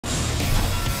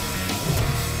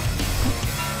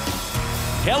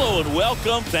Hello and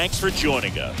welcome. Thanks for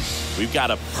joining us. We've got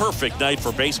a perfect night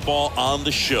for baseball on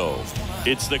the show.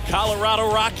 It's the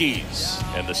Colorado Rockies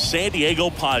and the San Diego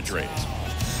Padres.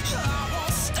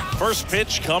 First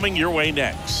pitch coming your way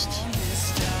next.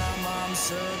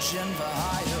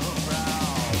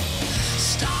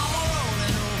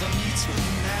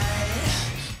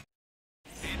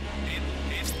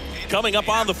 Coming up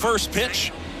on the first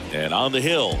pitch. And on the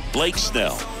hill, Blake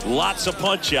Snell. Lots of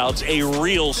punch outs, a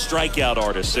real strikeout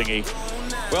artist, Singy.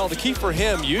 Well, the key for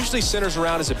him usually centers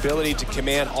around his ability to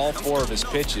command all four of his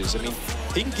pitches. I mean,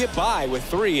 he can get by with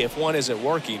three if one isn't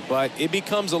working, but it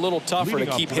becomes a little tougher to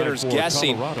keep hitters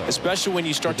guessing, especially when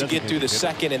you start to get through the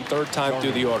second and third time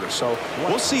through the order. So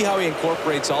we'll see how he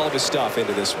incorporates all of his stuff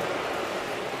into this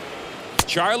one.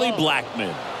 Charlie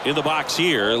Blackmon in the box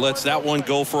here lets that one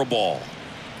go for a ball.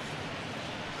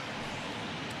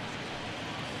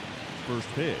 First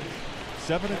pitch,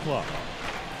 7 o'clock.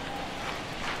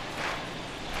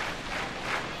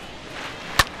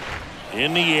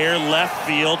 In the air, left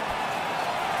field,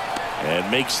 and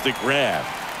makes the grab.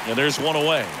 And there's one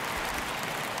away.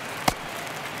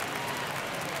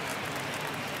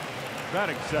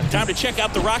 Time to check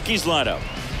out the Rockies lineup.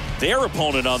 Their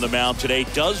opponent on the mound today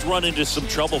does run into some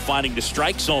trouble finding the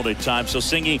strike zone at times. So,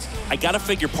 Singy, I got to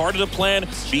figure part of the plan,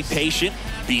 be patient,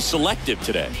 be selective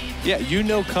today. Yeah, you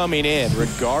know coming in,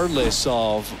 regardless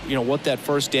of, what that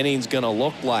first inning is going to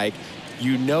look like,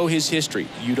 you know his history.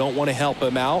 You don't want to help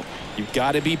him out. You've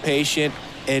got to be patient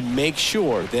and make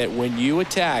sure that when you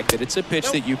attack that it's a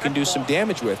pitch that you can do some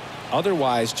damage with.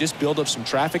 Otherwise, just build up some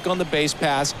traffic on the base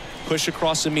pass, push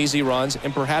across some easy runs,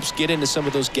 and perhaps get into some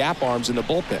of those gap arms in the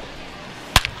bullpen.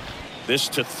 This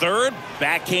to third,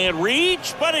 backhand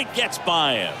reach, but it gets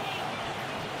by him.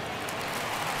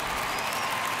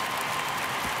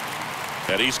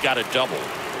 And he's got a double.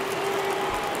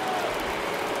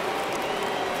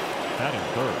 Batting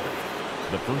third,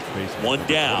 the first baseman. One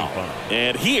down.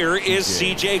 And here is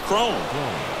C.J. Cron.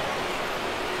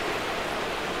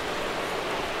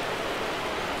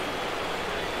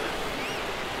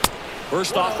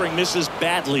 First offering misses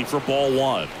badly for ball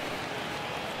one.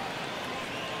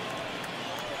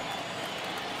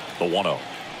 The 1-0.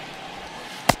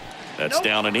 That's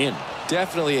down and in.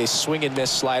 Definitely a swing and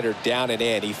miss slider down and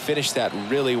in. He finished that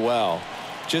really well.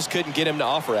 Just couldn't get him to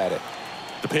offer at it.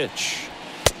 The pitch.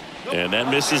 And that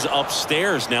misses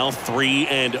upstairs now.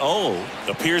 3-0.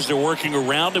 Appears they're working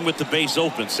around him with the base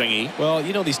open, Singy. Well,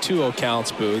 these 2-0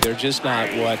 counts, Boo, they're just not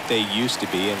what they used to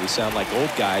be, and we sound like old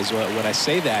guys when I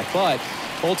say that. But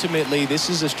ultimately, this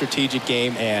is a strategic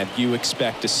game, and you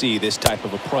expect to see this type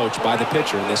of approach by the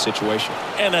pitcher in this situation.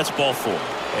 And that's ball four.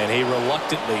 And he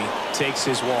reluctantly takes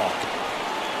his walk.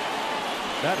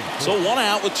 So one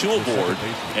out with two aboard,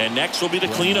 and next will be the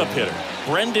cleanup hitter,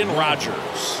 Brendan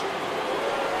Rodgers.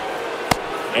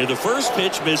 And the first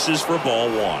pitch misses for ball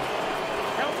one.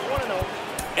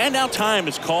 And now time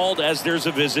is called as there's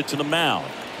a visit to the mound.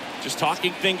 Just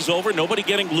talking things over, nobody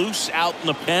getting loose out in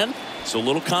the pen, so a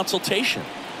little consultation.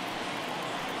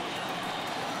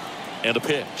 And a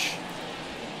pitch.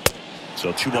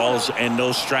 So 2 balls and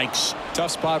no strikes.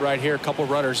 Tough spot right here, a couple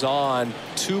runners on,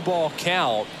 2-ball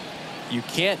count. You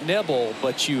can't nibble,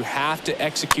 but you have to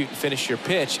execute and finish your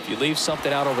pitch. If you leave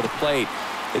something out over the plate,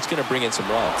 it's going to bring in some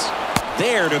runs.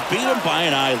 There to beat him by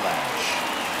an eyelash.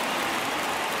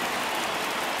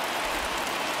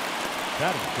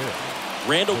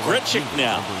 Randall Grichuk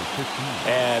now.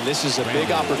 And this is a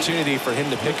big opportunity for him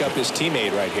to pick up his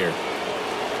teammate right here.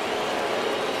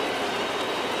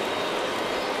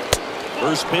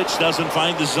 First pitch doesn't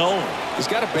find the zone. He's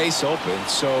got a base open,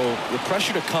 so the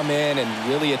pressure to come in and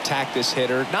really attack this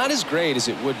hitter, not as great as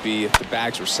it would be if the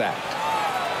bags were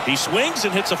sacked. He swings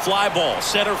and hits a fly ball,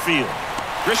 center field.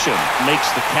 Grisham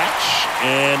makes the catch,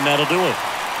 and that'll do it.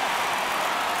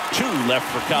 2 left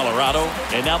for Colorado,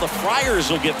 and now the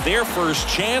Friars will get their first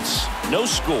chance. No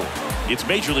score. It's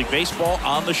Major League Baseball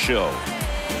on the show.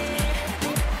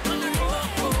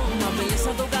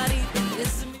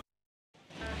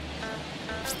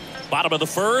 Bottom of the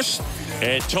first,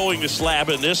 and towing the slab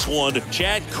in this one,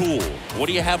 Chad Kuhl. What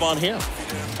do you have on him?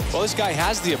 Well, this guy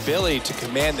has the ability to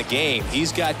command the game.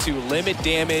 He's got to limit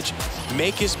damage,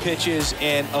 make his pitches,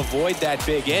 and avoid that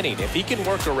big inning. If he can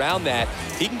work around that,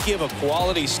 he can give a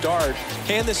quality start,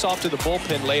 hand this off to the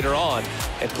bullpen later on,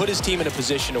 and put his team in a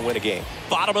position to win a game.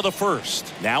 Bottom of the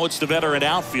first. Now it's the veteran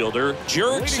outfielder,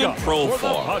 Jurickson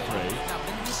Profar.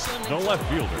 The left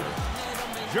fielder,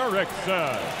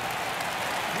 Jurickson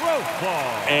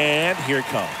Profar. And here it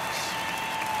comes.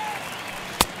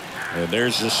 And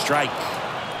there's the strike.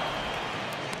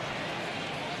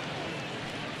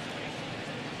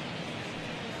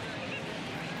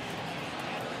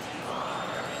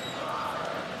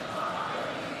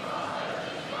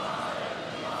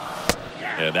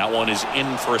 And that one is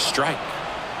in for a strike.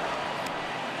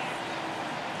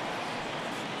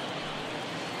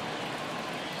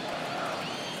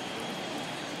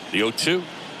 The 0-2.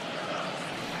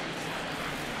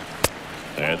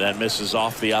 And that misses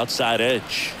off the outside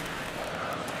edge.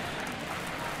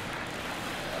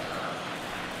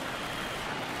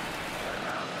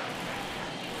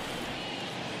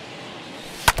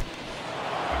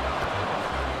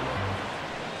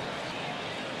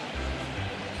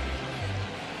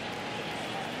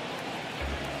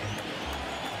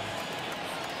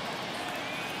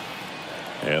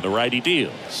 And the righty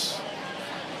deals.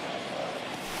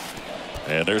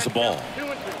 And there's a ball.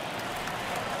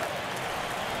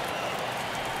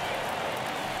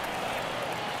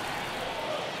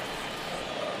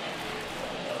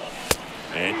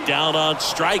 And down on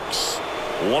strikes.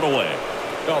 One away.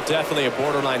 Well, definitely a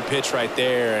borderline pitch right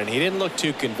there, and he didn't look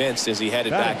too convinced as he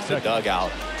headed back to the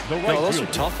dugout. Those are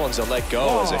tough ones to let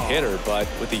go as a hitter, but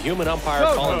with the human umpire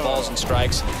calling balls and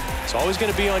strikes, it's always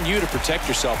going to be on you to protect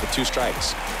yourself with 2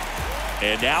 strikes.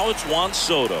 And now it's Juan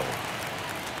Soto.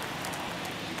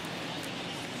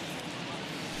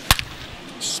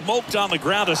 Smoked on the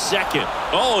ground to second.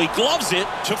 Oh, he gloves it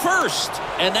to first.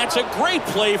 And that's a great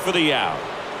play for the out.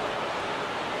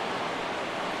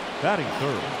 Batting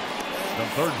third, the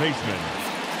third baseman,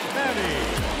 Manny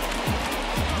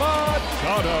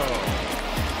Machado.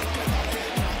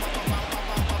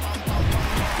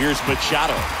 Here's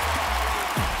Machado.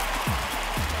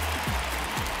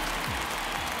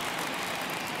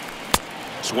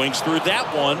 Swings through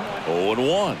that one.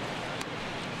 0-1.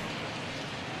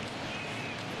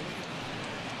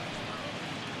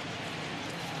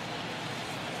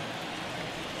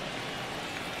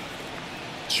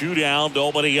 Two down,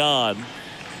 nobody on.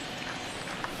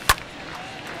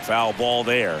 Foul ball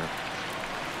there.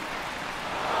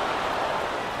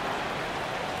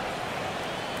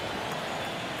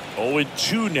 Oh, and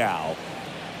 2 now.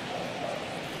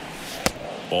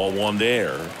 Ball 1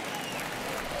 there.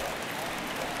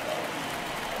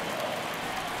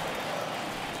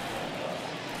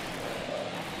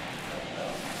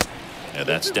 And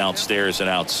that's downstairs and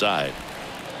outside.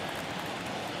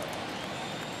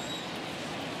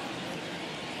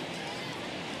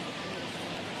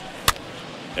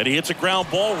 And he hits a ground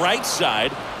ball right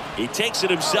side. He takes it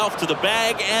himself to the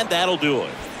bag, and that'll do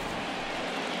it.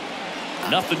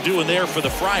 Nothing doing there for the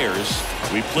Friars.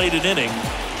 We played an inning,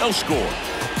 no score.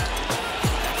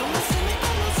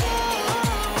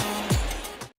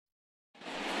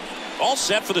 All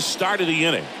set for the start of the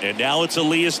inning. And now it's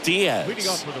Elias Diaz. Leading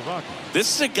off for the Rockies.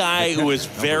 This is a guy who is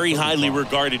very highly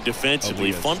regarded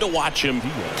defensively. Fun to watch him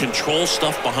control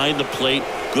stuff behind the plate.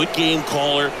 Good game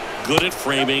caller. Good at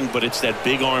framing, but it's that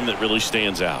big arm that really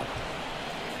stands out.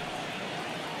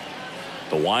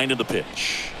 The wind of the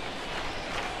pitch.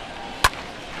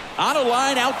 Out of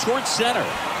line, out towards center.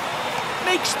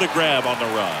 Makes the grab on the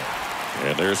run.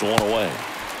 And there's one away.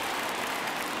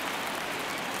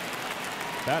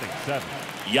 Batting 7.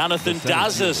 Jonathan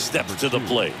Daza steps to the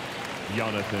plate.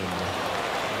 Jonathan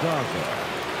Daza.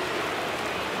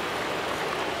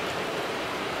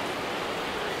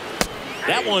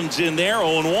 That one's in there,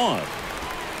 0-1.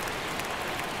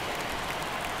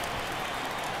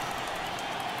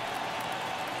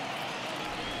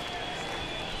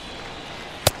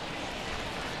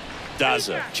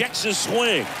 Daza checks his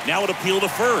swing. Now an appeal to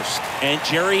first. And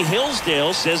Jerry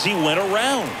Hillsdale says he went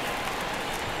around.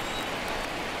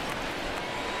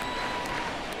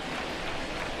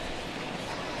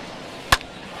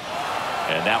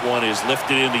 And that one is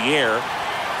lifted in the air.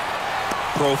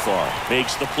 Profar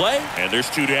makes the play, and there's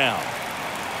 2 down.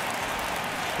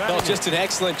 Well, just an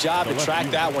excellent job to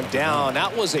track that one down.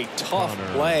 That was a tough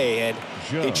play, and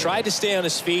he tried to stay on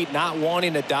his feet, not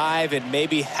wanting to dive and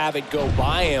maybe have it go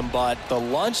by him, but the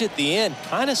lunge at the end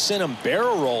kind of sent him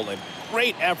barrel rolling.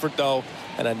 Great effort, though,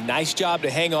 and a nice job to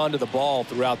hang on to the ball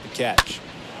throughout the catch.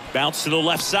 Bounce to the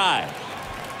left side.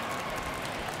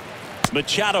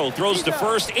 Machado throws to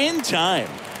first in time.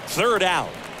 3rd out.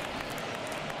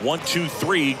 1, 2,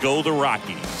 3 go the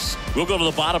Rockies. We'll go to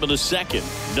the bottom of the 2nd.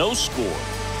 No score.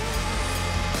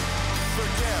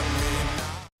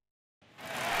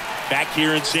 Back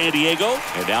here in San Diego,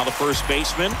 and now the first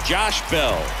baseman, Josh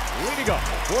Bell. Leading up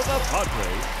for the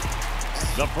Padres,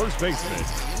 the first baseman,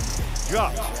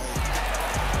 Josh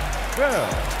Bell.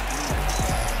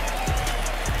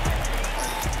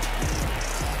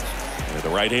 And the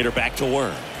right-hander back to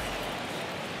work.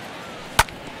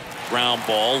 Ground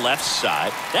ball left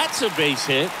side. That's a base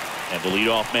hit, and the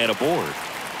leadoff man aboard.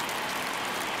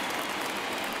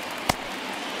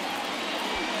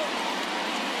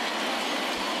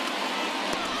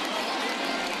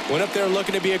 Went up there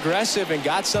looking to be aggressive and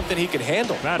got something he could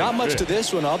handle. Not much to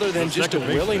this one other than just a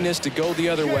willingness to go the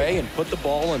other way and put the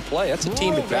ball in play. That's a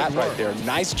team at bat right there.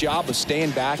 Nice job of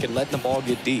staying back and letting the ball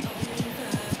get deep.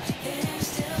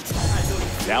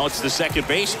 Now it's the second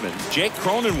baseman, Jake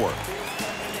Cronenworth.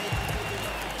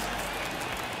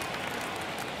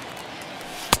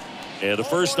 And the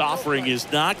first offering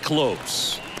is not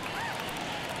close.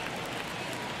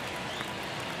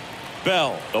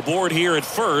 Bell aboard here at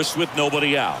first with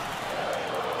nobody out.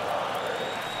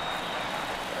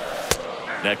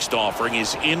 Next offering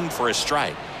is in for a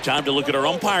strike. Time to look at our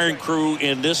umpiring crew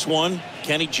in this one.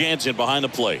 Kenny Jansen behind the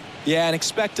plate. Yeah, and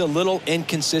expect a little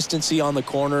inconsistency on the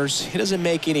corners. He doesn't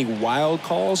make any wild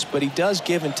calls, but he does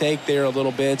give and take there a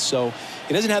little bit, so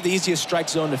he doesn't have the easiest strike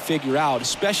zone to figure out,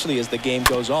 especially as the game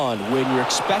goes on when you're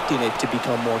expecting it to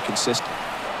become more consistent.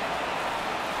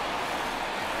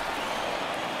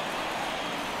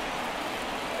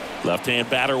 Left-hand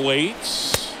batter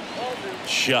waits.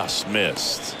 Just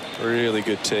missed. Really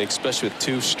good take, especially with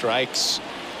 2 strikes.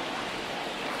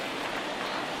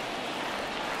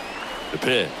 The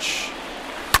pitch.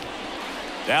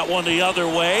 That one the other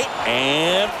way,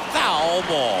 and foul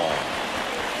ball.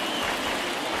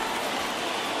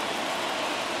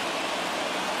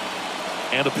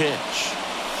 And a pitch.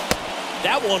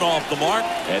 That one off the mark,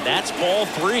 and that's ball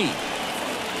 3.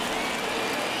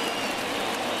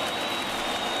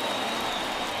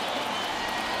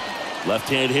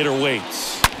 Left-hand hitter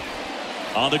waits.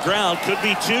 On the ground, could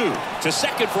be 2. To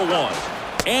second for 1.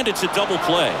 And it's a double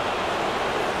play.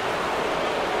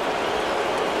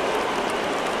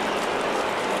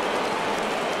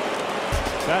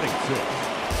 Batting 6,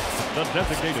 the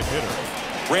designated hitter,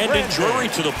 Brandon Drury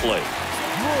to the plate.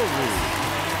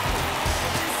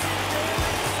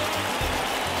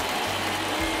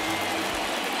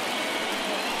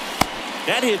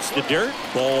 That hits the dirt.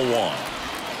 Ball 1.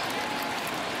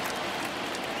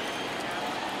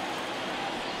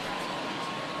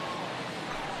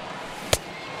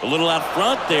 A little out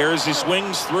front there as he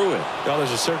swings through it. Well,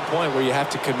 there's a certain point where you have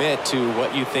to commit to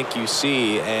what you think you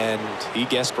see, and he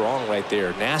guessed wrong right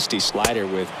there. Nasty slider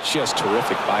with just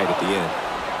terrific bite at the end.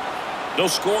 No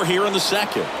score here in the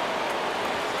second.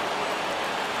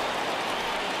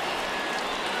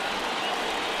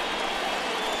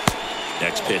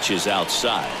 Next pitch is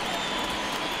outside.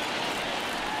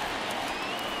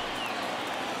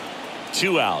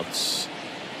 2 outs.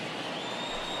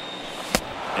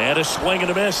 And a swing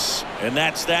and a miss, and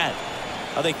that's that.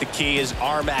 I think the key is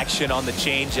arm action on the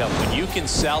changeup. When you can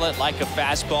sell it like a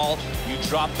fastball, you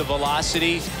drop the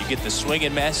velocity, you get the swing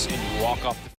and miss, and you walk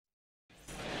off.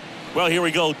 Well, here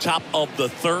we go. Top of the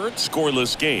third,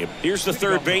 scoreless game. Here's the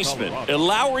third baseman,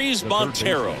 Elauris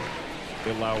Montero.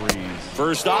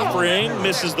 First offering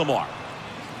misses the mark.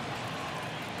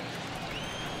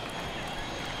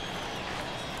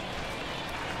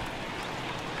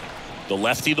 The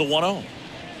lefty, the 1-0.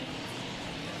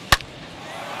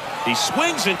 He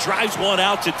swings and drives one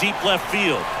out to deep left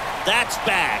field. That's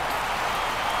back.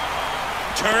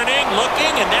 Turning,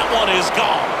 looking, and that one is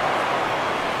gone.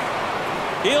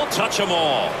 He'll touch them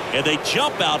all. And they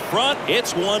jump out front.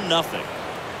 It's 1-0.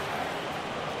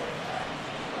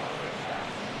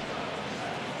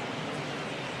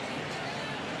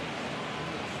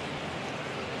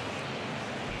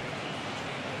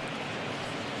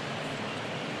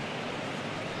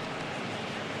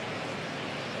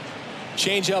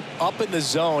 Changeup up in the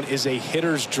zone is a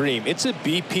hitter's dream. It's a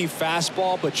BP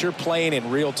fastball, but you're playing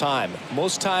in real time.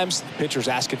 Most times, the pitcher's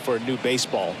asking for a new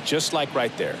baseball, just like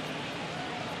right there.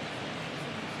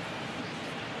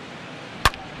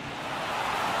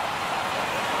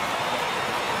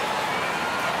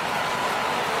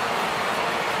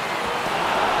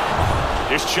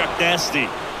 Here's Chuck Nasty.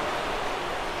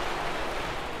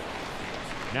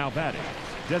 Now batting,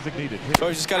 designated hitter. So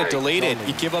you just got to delete it.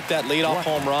 You give up that leadoff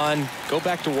home run, go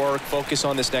back to work, focus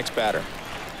on this next batter.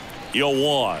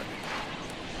 0-1.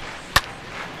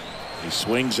 He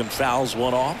swings and fouls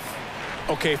one off.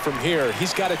 Okay, from here,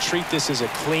 he's got to treat this as a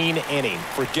clean inning.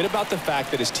 Forget about the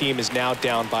fact that his team is now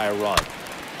down by a run.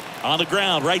 On the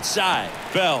ground, right side.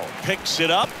 Bell picks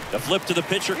it up. The flip to the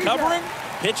pitcher covering.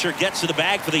 Pitcher gets to the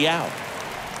bag for the out.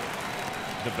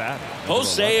 The batter,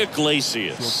 Jose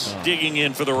Iglesias digging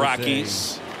in for the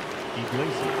Rockies.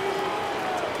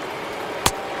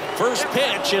 First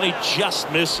pitch, and he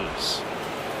just misses.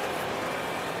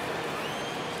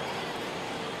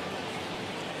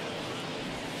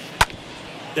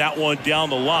 That one down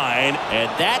the line, and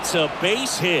that's a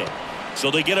base hit.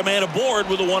 So they get a man aboard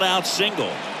with a 1-out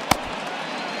single.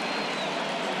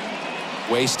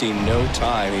 Wasting no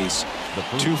time. He's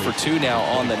 2 for 2 now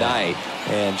on the night,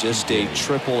 and just a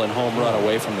triple and home run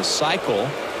away from the cycle.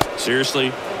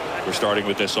 Seriously, we're starting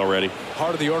with this already.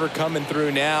 Part of the order coming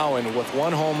through now, and with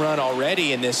 1 home run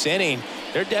already in this inning,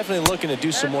 they're definitely looking to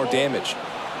do some more damage.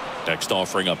 Next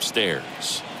offering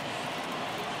upstairs.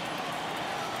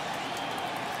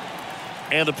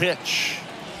 And a pitch.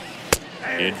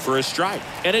 In for a strike.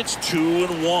 And it's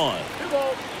 2-1.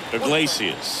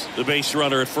 Iglesias, the base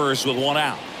runner at first with 1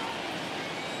 out.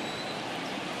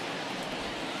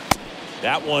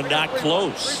 That one not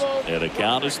close. And the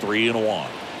count is 3-1.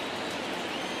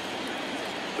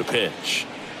 The pitch.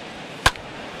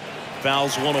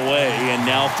 Fouls one away, and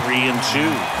now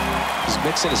 3-2. He's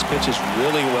mixing his pitches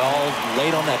really well.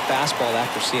 Late on that fastball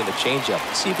after seeing the changeup.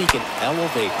 Let's see if he can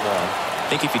elevate one. I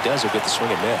think if he does, he'll get the swing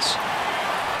and miss.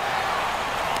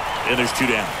 And there's 2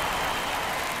 down.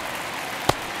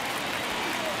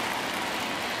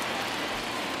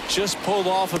 Just pulled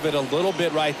off of it a little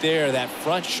bit right there. That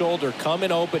front shoulder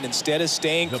coming open instead of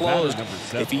staying closed.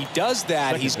 If he does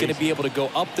that, he's going to be able to go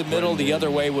up the middle the other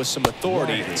way with some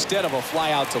authority instead of a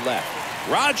fly out to left.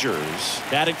 Rogers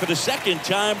batting for the 2nd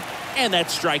time, and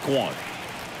that's strike 1.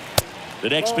 The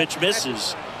next pitch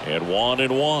misses, and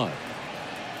 1-1.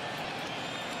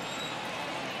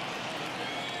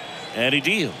 And he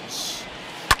deals.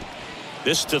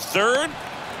 This to third.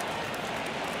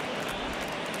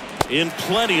 In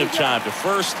plenty of time to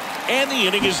first, and the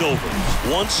inning is over.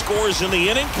 1 scores in the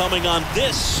inning coming on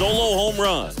this solo home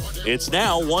run. It's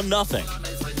now 1-0.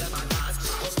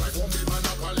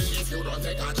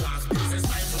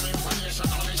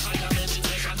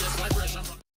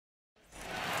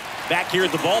 Back here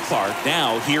at the ballpark,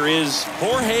 now here is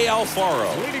Jorge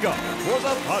Alfaro. Leading up for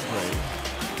the Padres.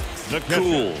 The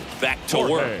Cool, back to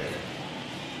work.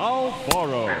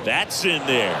 Alfaro. That's in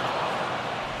there.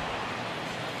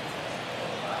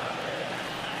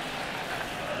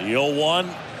 The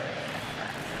 0-1.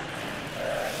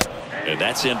 And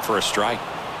that's in for a strike.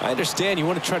 I understand you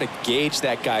want to try to gauge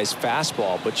that guy's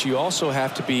fastball, but you also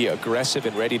have to be aggressive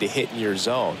and ready to hit in your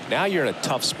zone. Now you're in a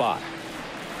tough spot.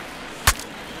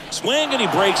 Swing, and he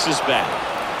breaks his bat.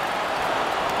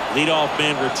 Leadoff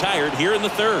man retired here in the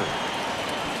 3rd.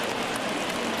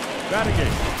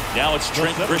 Now it's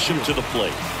Trent Grisham to the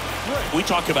plate. We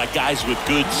talk about guys with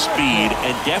good speed,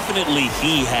 and definitely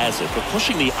he has it. But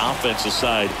pushing the offense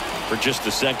aside for just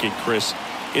a second, Chris,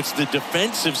 it's the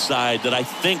defensive side that I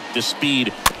think the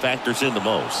speed factors in the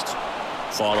most.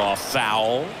 Fought off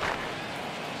foul.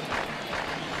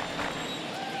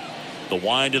 The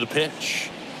wind of the pitch.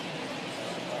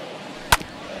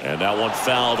 And that one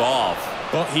fouled off.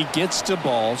 Well, he gets to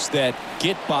balls that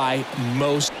get by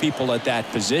most people at that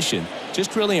position.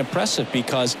 Just really impressive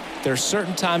because there's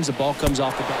certain times the ball comes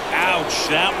off the bat. Ouch,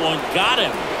 that one got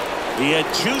him. He had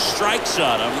 2 strikes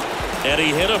on him, and he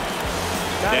hit him.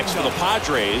 Next for the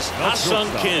Padres,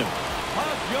 Ha-Sung Kim.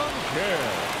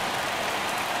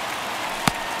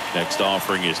 Next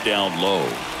offering is down low,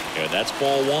 and that's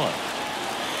ball 1.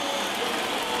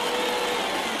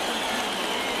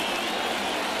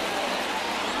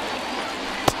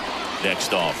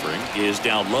 Next offering is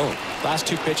down low. Last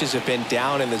 2 pitches have been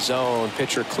down in the zone.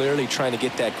 Pitcher clearly trying to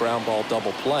get that ground ball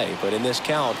double play. But in this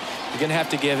count, you're going to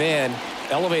have to give in,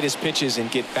 elevate his pitches,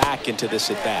 and get back into this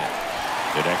at bat.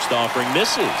 The next offering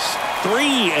misses.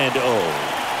 3-0.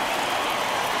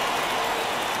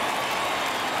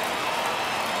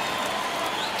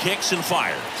 Kicks and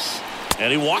fires.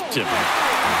 And he walked him.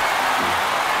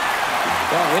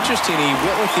 Well, interesting. He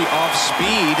went with the off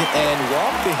speed and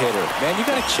walked the hitter. Man, you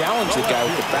got to challenge the guy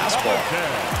with the fastball.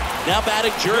 Now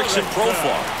batting Jurickson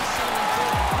Profar.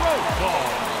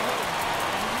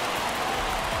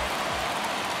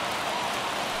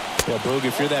 Well, Boog,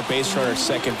 if you're that base runner at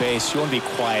second base, you want to be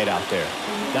quiet out there.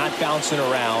 Not bouncing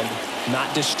around,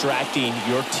 not distracting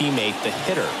your teammate, the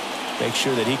hitter. Make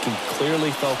sure that he can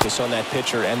clearly focus on that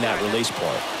pitcher and that release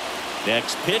point.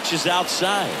 Next pitch is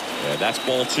outside. And that's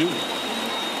ball 2.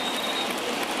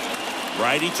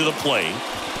 Righty to the plate.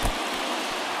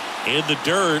 In the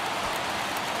dirt.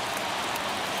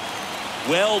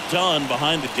 Well done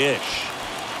behind the dish.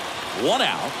 1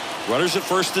 out. Runners at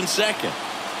first and second.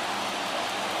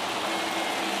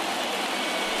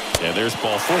 And there's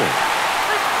ball 4.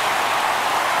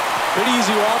 Pretty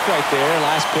easy walk right there.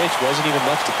 Last pitch wasn't even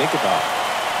much to think about.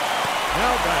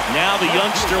 Now the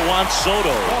youngster wants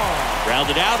Soto.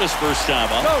 Grounded out his first time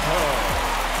up.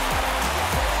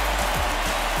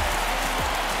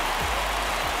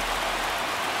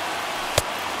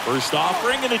 First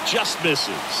offering, and it just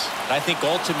misses. I think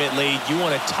ultimately you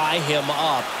want to tie him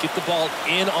up, get the ball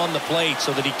in on the plate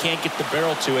so that he can't get the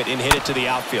barrel to it and hit it to the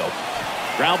outfield.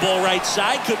 Ground ball right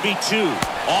side, could be 2.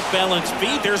 Off balance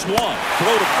feed, there's 1.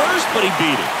 Throw to first, but he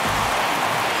beat it.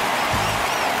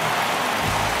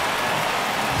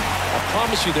 I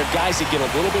promise you, there are guys that get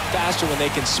a little bit faster when they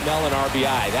can smell an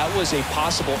RBI. That was a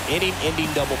possible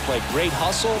inning-ending double play. Great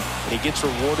hustle, and he gets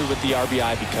rewarded with the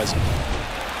RBI because of it.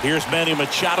 Here's Manny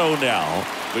Machado now.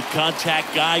 Good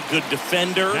contact guy, good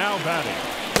defender. Now batting,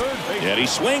 third base. And he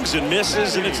swings and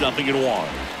misses, and it's 0-1.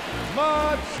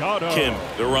 Machado. Kim,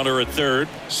 the runner at third.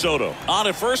 Soto on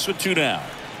at first with 2 down.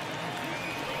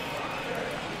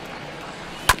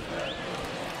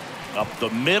 Up the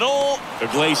middle,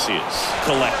 Iglesias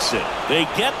collects it. They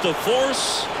get the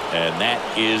force, and that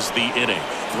is the inning.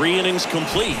 3 innings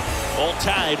complete, all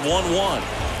tied 1-1.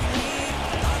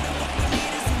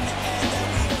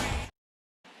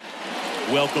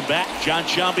 Welcome back. John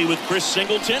Sciambi with Chris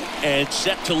Singleton, and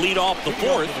set to lead off the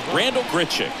 4th, Randall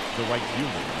Grichuk. The right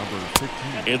fielder, number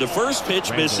 15. And the first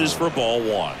pitch misses for ball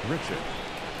 1. Grichuk.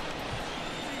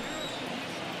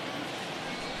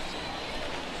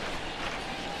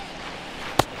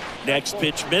 Next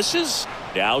pitch misses.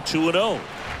 Now 2-0.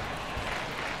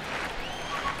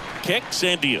 Kicks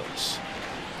and deals.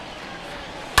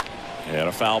 And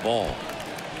a foul ball.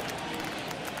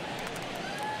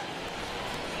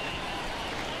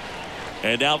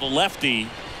 And now the lefty.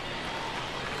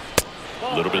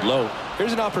 A little bit low.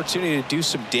 Here's an opportunity to do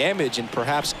some damage and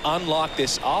perhaps unlock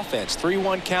this offense.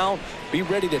 3-1 count. Be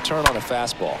ready to turn on a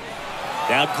fastball.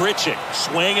 Now Grichuk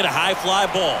swinging a high fly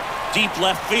ball. Deep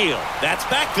left field. That's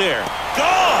back there.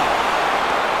 Gone!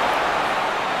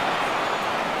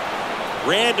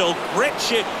 Randall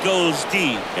Grichuk goes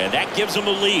deep, and that gives him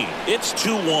a lead. It's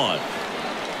 2-1.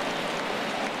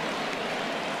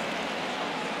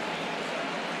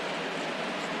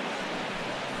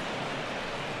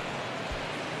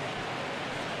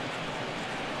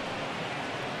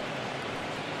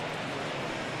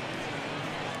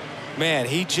 Man,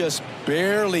 he just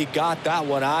barely got that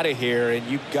one out of here, and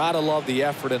you gotta love the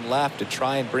effort and left to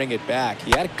try and bring it back.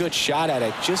 He had a good shot at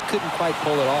it, just couldn't quite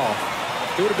pull it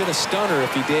off. It would have been a stunner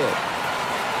if he did.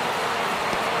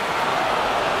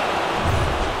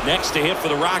 Next to hit for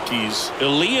the Rockies,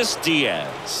 Elias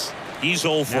Diaz. He's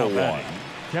 0 for 1.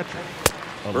 Catcher.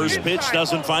 First pitch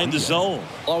doesn't find the zone.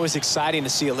 Always exciting to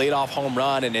see a leadoff home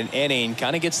run in an inning.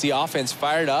 Kind of gets the offense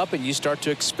fired up, and you start to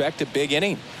expect a big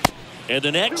inning. And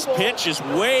the next pitch is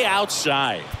way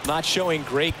outside. Not showing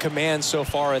great command so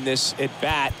far in this at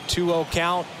bat. 2-0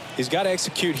 count. He's got to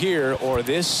execute here, or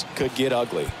this could get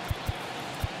ugly.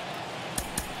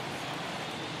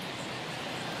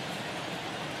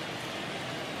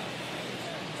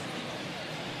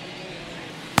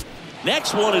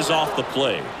 Next one is off the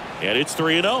plate, and it's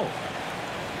 3-0.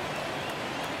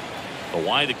 The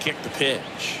line to kick the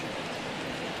pitch.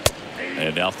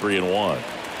 And now 3-1.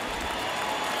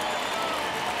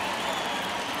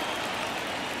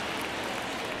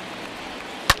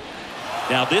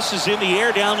 Now this is in the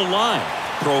air down the line.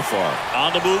 Profar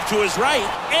on the move to his right,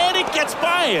 and it gets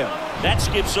by him. That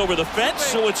skips over the fence,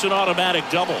 so it's an automatic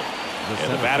double.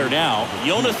 And the batter now,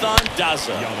 Jonathan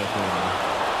Daza.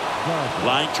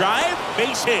 Line drive,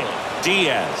 base hit.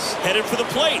 Diaz headed for the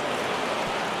plate.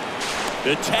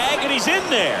 The tag, and he's in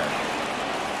there.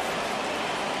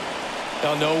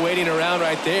 Now, no waiting around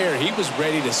right there. He was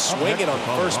ready to swing it on the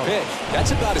first pitch. That's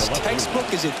about as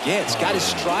textbook as it gets. Got his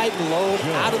stride and load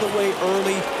out of the way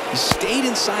early. He stayed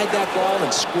inside that ball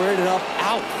and squared it up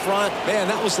out front. Man,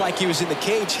 that was like he was in the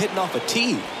cage hitting off a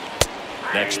tee.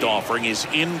 Next offering is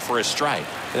in for a strike.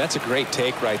 And that's a great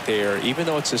take right there. Even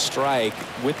though it's a strike,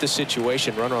 with the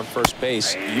situation, runner on first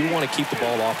base, you want to keep the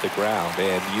ball off the ground.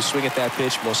 And you swing at that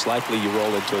pitch, most likely you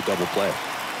roll into a double play.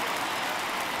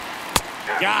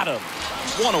 Got him.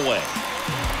 One away.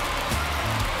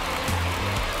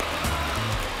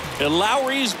 And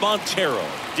Lowry's Montero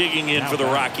digging in for the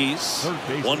Rockies.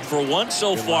 1 for 1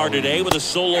 so far today with a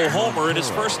solo homer in his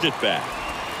first at bat.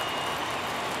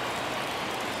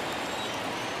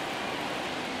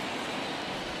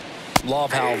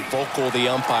 Love how vocal the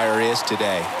umpire is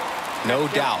today. No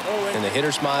doubt in the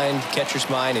hitter's mind, catcher's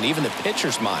mind, and even the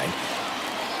pitcher's mind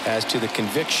as to the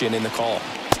conviction in the call.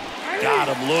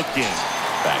 Got him looking.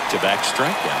 Back-to-back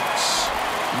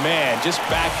strikeouts. Man, just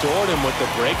backdoored him with the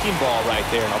breaking ball right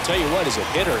there. And I'll tell you what, as a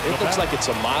hitter, it looks like it's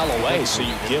a mile away, so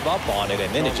you give up on it,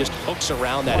 and then it just hooks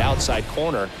around that outside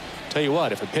corner. Tell you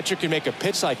what, if a pitcher can make a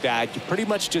pitch like that, you pretty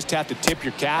much just have to tip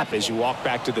your cap as you walk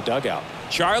back to the dugout.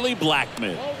 Charlie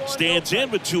Blackmon stands in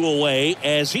with 2 away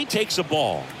as he takes a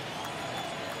ball.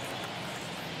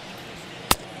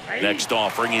 Next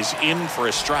offering is in for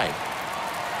a strike.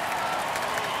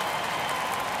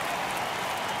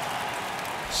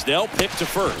 Snell picked to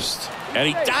first, and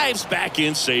he dives back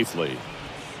in safely.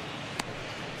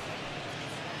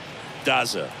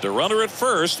 Daza, the runner at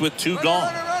first with two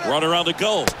gone. Runner on the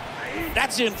go.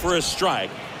 That's in for a strike.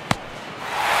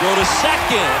 Throw to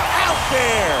second, out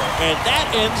there, and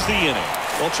that ends the inning.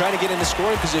 Well, trying to get in the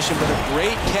scoring position, but a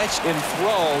great catch and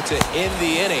throw to end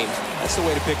the inning. That's the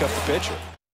way to pick up the pitcher.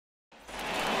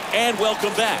 And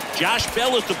welcome back. Josh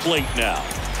Bell at the plate now.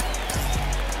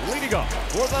 Leading off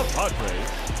for the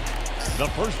Padres, the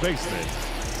first baseman,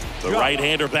 The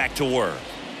right-hander back to work.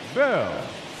 Bell.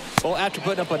 Well, after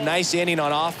putting up a nice inning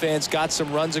on offense, got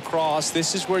some runs across,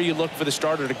 this is where you look for the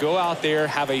starter to go out there,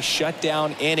 have a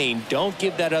shutdown inning. Don't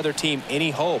give that other team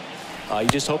any hope. You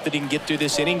just hope that he can get through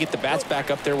this inning, get the bats back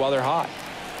up there while they're hot.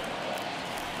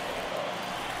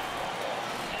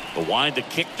 The wind to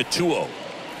kick the 2-0.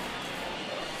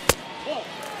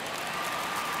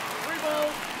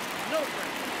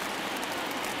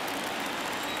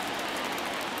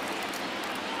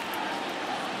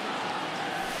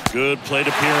 Good plate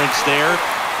appearance there.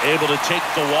 Able to take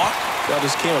the walk. That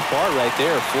just came apart right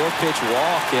there. 4-pitch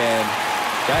walk, and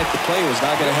guy at the plate was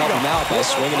not going to help him out by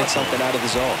swinging at something out of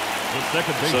the zone.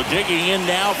 So digging in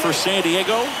now for San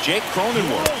Diego, Jake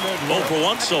Cronenworth. 0 for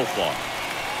 1 so far.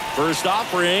 First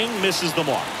offering misses the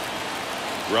mark.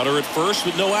 Runner at first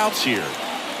with no outs here.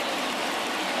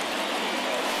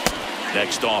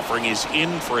 Next offering is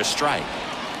in for a strike.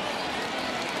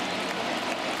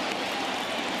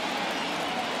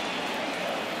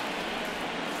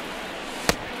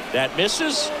 That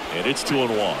misses, and it's 2-1.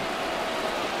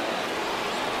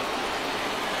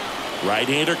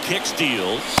 Right-hander kicks,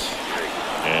 deals,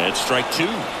 and strike 2.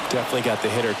 Definitely got the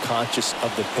hitter conscious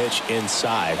of the pitch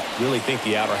inside. Really think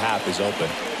the outer half is open.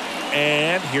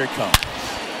 And here it comes.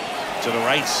 To the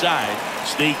right side,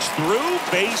 sneaks through,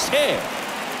 base hit.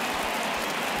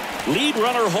 Lead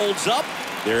runner holds up.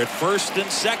 They're at first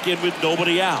and second with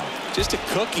nobody out. Just a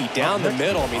cookie down the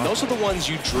middle. I mean, those are the ones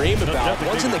you dream about.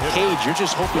 Ones in the cage, you're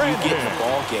just hoping you get in the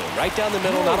ball game. Right down the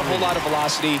middle, not a whole lot of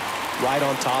velocity, right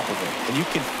on top of it. And you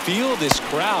can feel this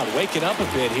crowd waking up a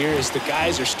bit here as the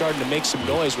guys are starting to make some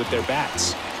noise with their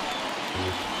bats.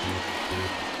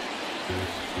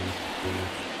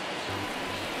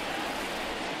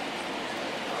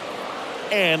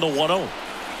 And the 1-0.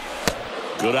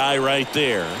 Good eye right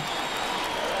there.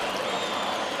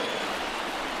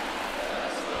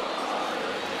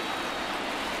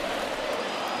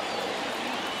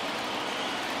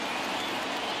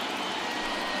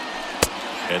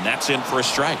 And that's in for a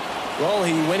strike. Well,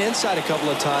 he went inside a couple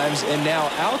of times, and now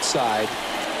outside.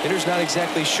 Hitter's not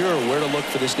exactly sure where to look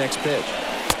for this next pitch.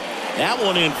 That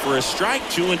one in for a strike,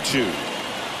 2-2.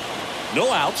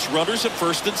 No outs, runners at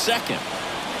first and second.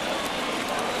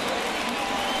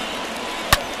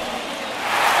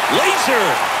 Laser,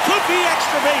 could be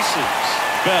extra bases.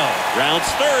 Bell rounds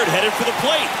third, headed for the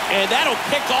plate, and that'll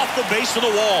kick off the base of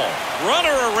the wall.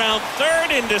 Runner around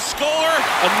third in to score.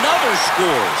 Another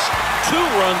scores. 2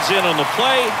 runs in on the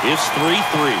play. It's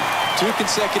 3-3. 2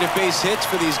 consecutive base hits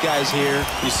for these guys here.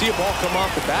 You see a ball come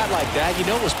off the bat like that, you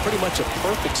know it was pretty much a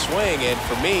perfect swing. And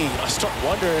for me, I start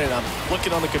wondering, and I'm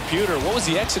looking on the computer, what was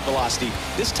the exit velocity?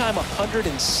 This time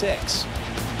 106.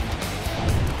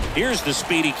 Here's the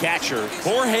speedy catcher,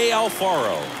 Jorge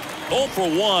Alfaro. 0 for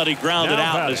 1, he grounded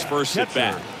Now out in his first at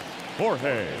bat.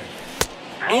 Jorge.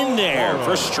 In there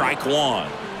for strike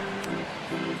 1.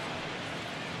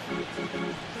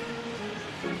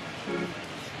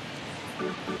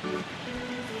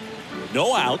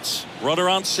 No outs, runner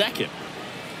on second.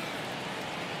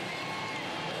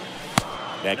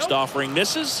 Next offering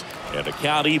misses, and the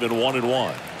count even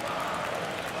 1-1.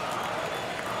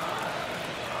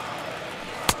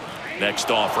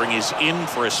 Next offering is in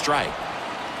for a strike.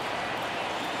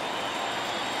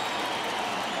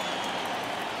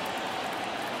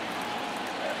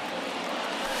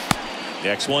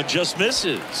 Next one just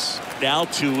misses. Now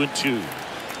 2-2.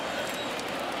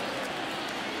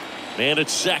 Man at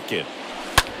second.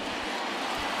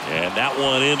 And that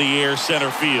one in the air center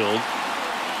field.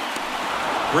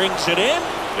 Brings it in,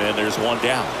 and there's one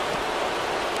down.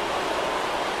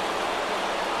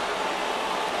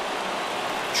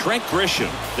 Trent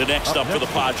Grisham, the next up for the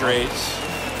Padres.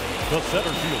 The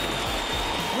center fielder,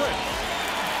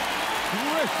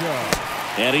 Grisham.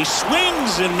 And he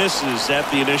swings and misses at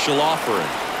the initial offering.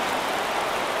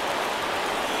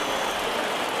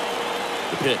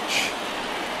 The pitch.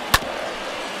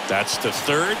 That's to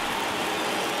third.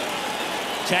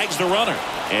 Tags the runner,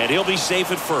 and he'll be safe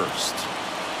at first.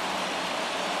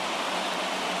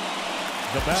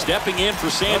 Stepping in for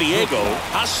San Diego,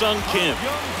 Ha-Sung Kim.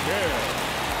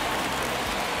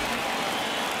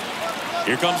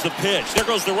 Here comes the pitch. There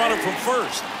goes the runner from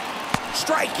first.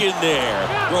 Strike in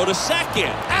there. Throw to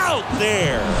second. Out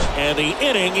there. And the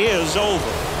inning is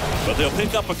over. But they'll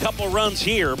pick up a couple runs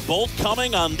here, both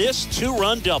coming on this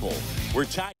 2-run double. We're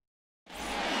tied.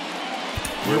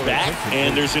 We're back,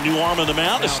 and there's a new arm on the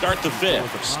mound to start the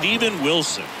 5th. Steven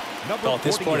Wilson. Well, at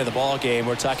this point of the ball game,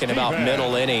 we're talking about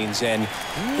middle innings, and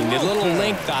you need a little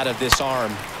length out of this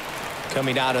arm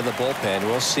coming out of the bullpen.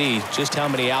 We'll see just how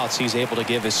many outs he's able to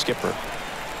give his skipper.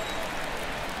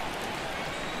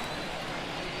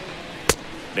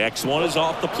 Next one is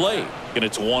off the plate, and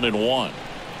it's 1-1.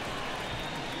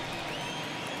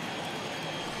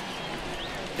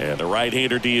 And the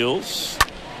right-hander deals.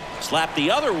 Slap the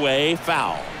other way,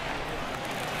 foul.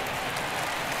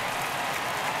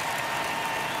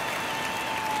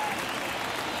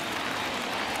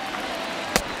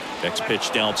 Next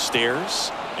pitch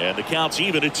downstairs, and the count's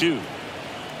even at 2.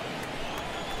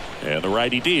 And the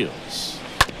righty deals.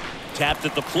 Tapped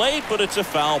at the plate, but it's a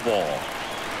foul ball.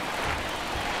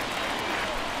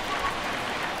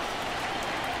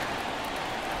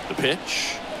 The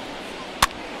pitch.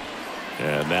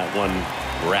 And that one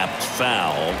wrapped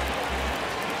foul.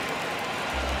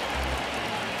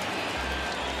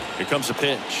 Here comes the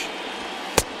pitch.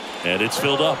 And it's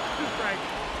filled up.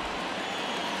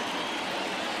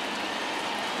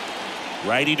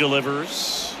 Righty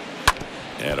delivers.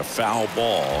 And a foul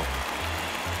ball.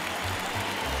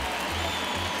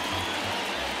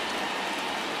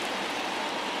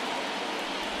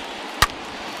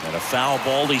 And a foul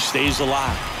ball. He stays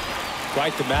alive.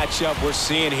 Quite the matchup we're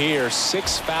seeing here.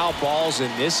 6 foul balls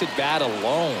in this at bat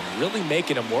alone. Really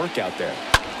making him work out there.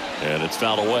 And it's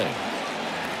fouled away.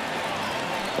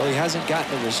 Well, he hasn't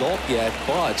gotten the result yet,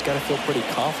 but he's got to feel pretty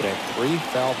confident. 3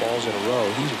 foul balls in a row.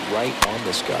 He's right on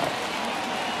this guy.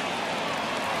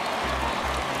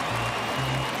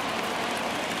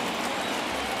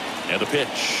 And the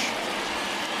pitch.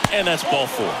 And that's ball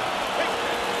 4.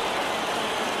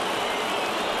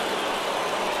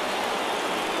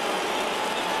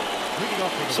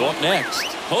 So up next,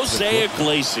 Jose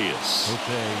Iglesias.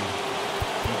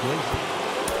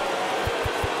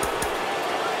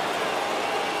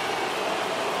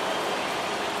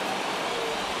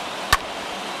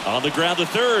 On the ground to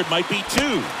third, might be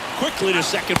 2. Quickly to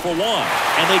second for 1.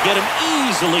 And they get him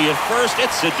easily at first.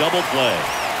 It's a double play.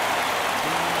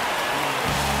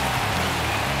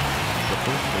 The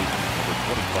first baseman, number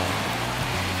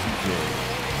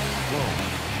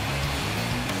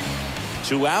 25,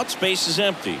 2 outs, base is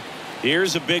empty.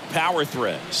 Here's a big power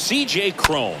threat. C.J.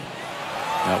 Cron.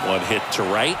 That one hit to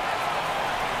right.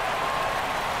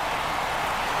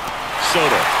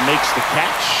 Sotos makes the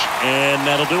catch, and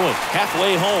that'll do it.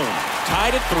 Halfway home,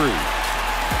 tied at 3.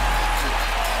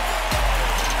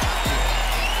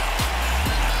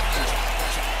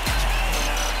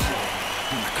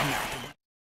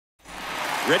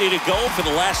 Ready to go for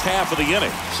the last half of the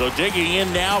inning. So digging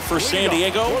in now for San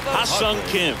Diego, Ha-Sung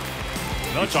Kim.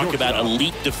 You talk about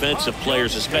elite defensive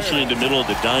players, especially in the middle of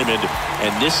the diamond,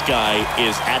 and this guy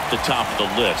is at the top of the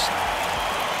list.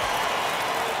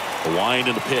 The wind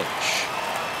and the pitch.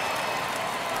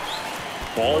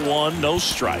 Ball 1, no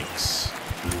strikes.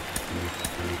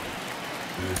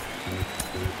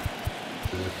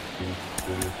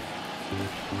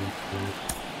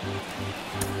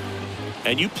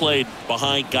 And you played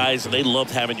behind guys, and they loved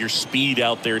having your speed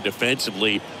out there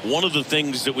defensively. One of the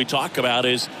things that we talk about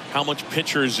is how much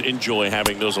pitchers enjoy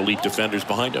having those elite defenders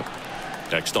behind them.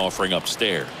 Next offering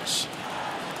upstairs.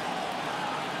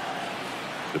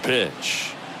 The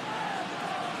pitch.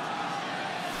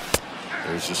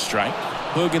 There's a strike.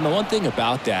 Hoog, and the one thing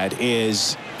about that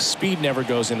is speed never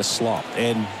goes in a slump,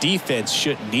 and defense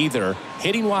shouldn't either.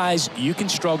 Hitting wise, you can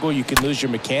struggle, you can lose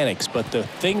your mechanics, but the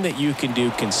thing that you can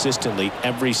do consistently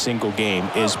every single game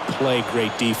is play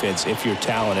great defense if you're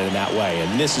talented in that way,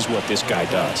 and this is what this guy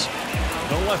does.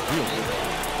 The left fielder,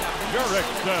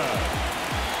 Erickson.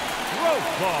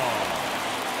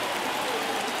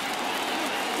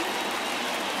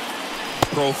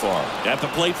 Profar at the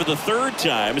plate for the 3rd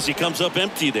time as he comes up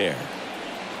empty there.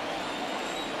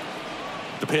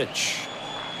 The pitch.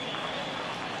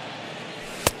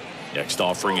 Next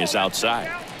offering is outside.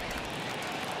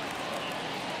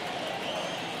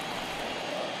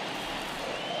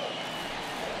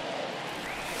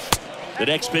 The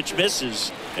next pitch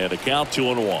misses, and a count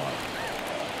 2-1.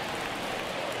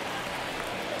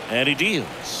 And he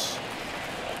deals.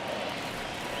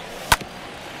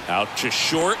 Out to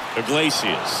short.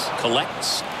 Iglesias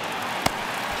collects.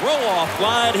 Throw off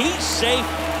line. He's safe.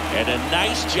 And a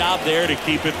nice job there to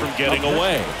keep it from getting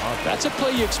away. That's a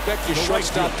play you expect your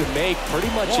shortstop to make pretty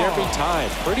much every time.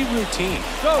 Pretty routine.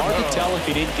 Hard to tell if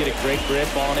he didn't get a great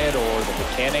grip on it or the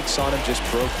mechanics on him just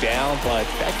broke down, but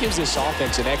that gives this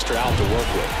offense an extra out to work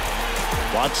with.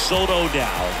 Juan Soto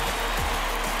down.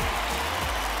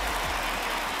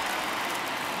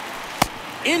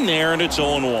 In there, and it's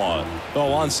 0-1.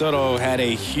 Well, Juan Soto had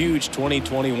a huge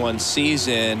 2021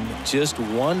 season, just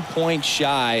 1 point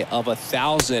shy of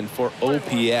 1,000 for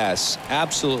OPS.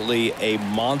 Absolutely a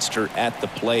monster at the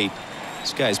plate.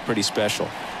 This guy's pretty special.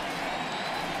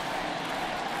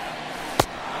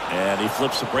 And he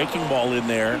flips a breaking ball in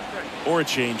there, or a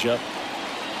changeup.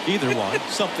 Either one.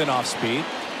 Something off speed.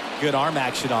 Good arm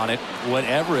action on it,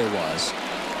 whatever it was.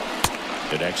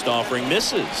 The next offering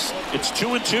misses. It's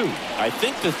 2-2. I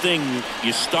think the thing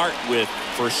you start with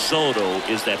for Soto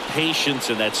is that patience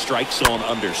and that strike zone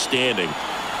understanding.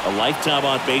 A lifetime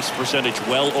on base percentage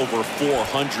well over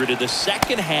 400. In the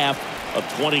second half of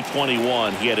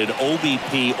 2021, he had an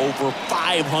OBP over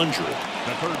 500.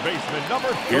 The third baseman, number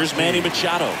 50. Here's Manny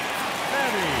Machado.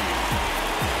 Manny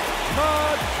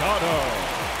Machado.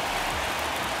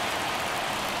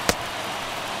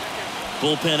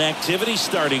 Bullpen activity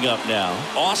starting up now.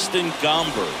 Austin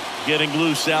Gomber getting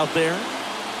loose out there.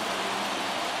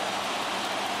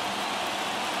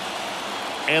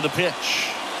 And the pitch.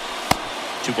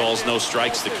 2 balls, no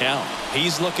strikes to count.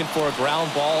 He's looking for a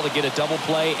ground ball to get a double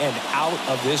play and out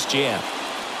of this jam.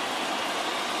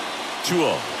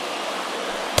 2-0.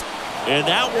 And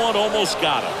that one almost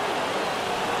got him.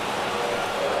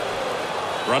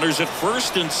 Runners at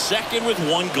first and second with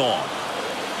 1 gone.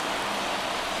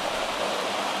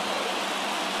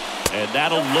 And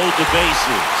that'll load the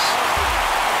bases.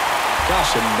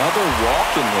 Gosh, another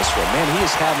walk in this one. Man, he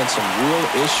is having some real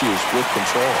issues with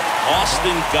control.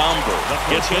 Austin Gomber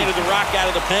gets handed the rock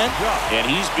out of the pen, and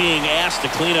he's being asked to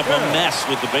clean up a mess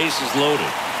with the bases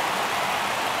loaded.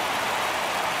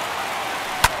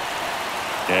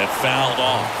 And fouled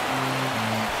off.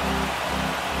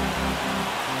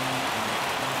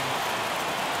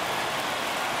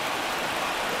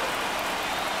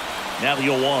 Now the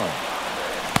 0-1.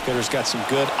 Hitter's got some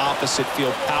good opposite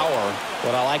field power.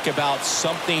 What I like about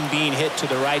something being hit to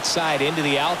the right side into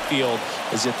the outfield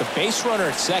is that the base runner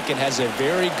at second has a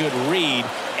very good read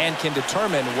and can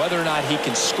determine whether or not he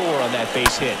can score on that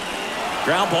base hit.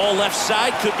 Ground ball left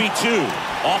side, could be 2.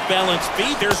 Off balance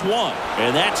feed, there's 1.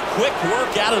 And that's quick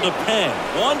work out of the pen.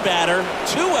 1 batter,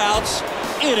 2 outs,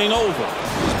 inning over.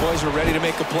 These boys are ready to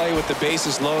make a play with the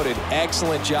bases loaded.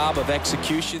 Excellent job of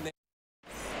execution.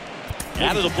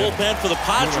 Out of the bullpen for the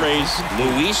Padres,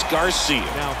 Luis Garcia.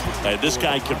 And this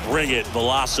guy can bring it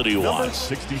velocity-wise.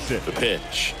 66. The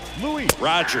pitch. Luis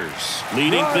Rogers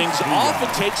leading things off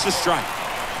and takes the strike.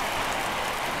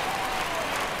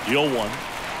 The 0-1.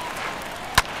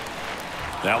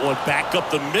 That one back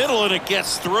up the middle, and it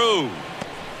gets through.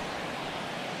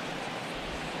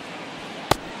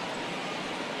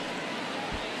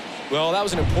 Well, that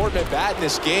was an important at-bat in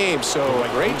this game, so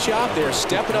great job there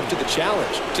stepping up to the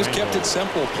challenge. Just kept it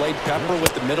simple, played pepper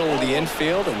with the middle of the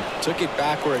infield and took it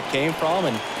back where it came from,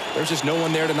 and there's just no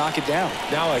one there to knock it down.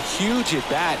 Now a huge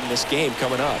at-bat in this game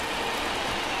coming up.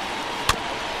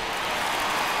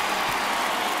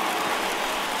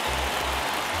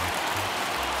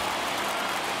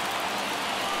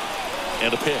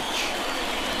 And a pitch.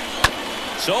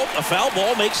 So a foul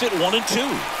ball makes it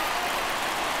 1-2.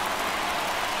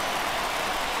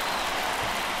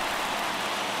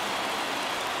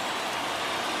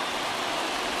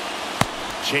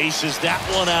 Chases that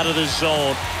one out of the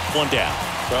zone. 1 down.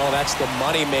 Well, that's the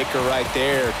money maker right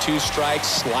there. 2 strikes,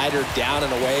 slider down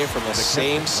and away from the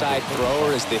same side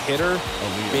thrower as the hitter.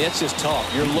 I mean, it's just tough.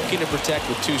 You're looking to protect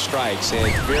with 2 strikes, and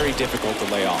it's very difficult to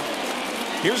lay off.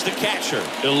 Here's the catcher,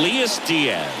 Elias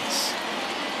Diaz.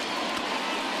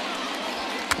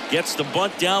 Gets the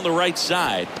bunt down the right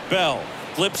side. Bell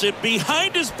flips it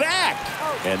behind his back.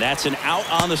 And that's an out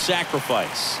on the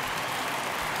sacrifice.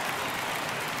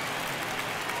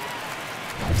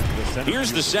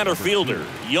 Here's the center fielder,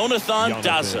 Jonathan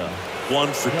Daza.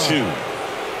 1 for 2.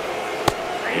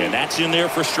 And that's in there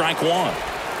for strike 1.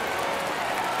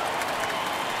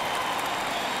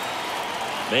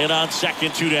 Man on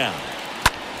second, 2 down.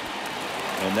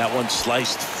 And that one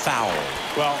sliced foul.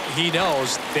 Well, he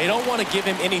knows they don't want to give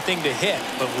him anything to hit,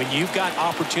 but when you've got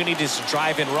opportunities to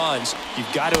drive in runs,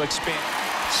 you've got to expand.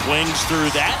 Swings through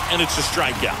that, and it's a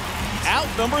strikeout. Out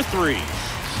number 3.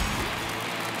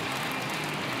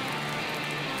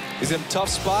 He's in a tough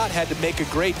spot, had to make a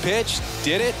great pitch,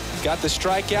 did it, got the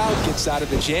strikeout, gets out of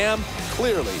the jam.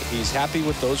 Clearly, he's happy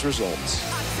with those results.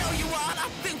 I tell you what, I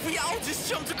think we all just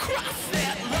jumped across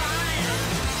that line.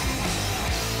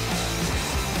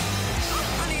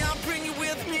 Honey, I'll bring you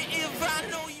with me if I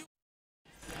know you.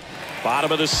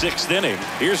 Bottom of the 6th inning.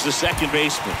 Here's the second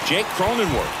baseman, Jake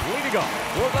Cronenworth. Leading off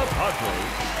for the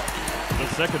Padres, the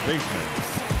second baseman,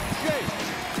 Jake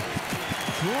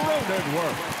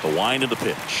Cronenworth. The wind of the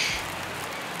pitch.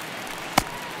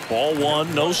 Ball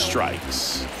 1, no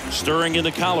strikes. Stirring in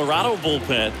the Colorado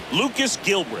bullpen, Lucas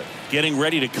Gilbreth getting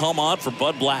ready to come on for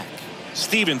Bud Black.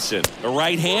 Stevenson, a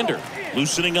right-hander,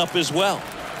 loosening up as well.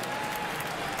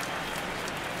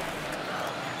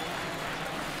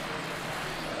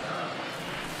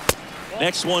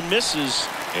 Next one misses,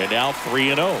 and now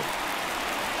 3-0.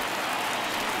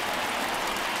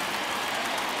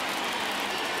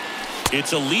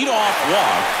 It's a leadoff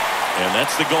walk, and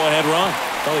that's the go-ahead run.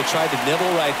 Well, he tried to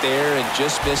nibble right there and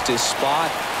just missed his spot.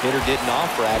 Hitter didn't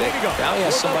offer at it. Now he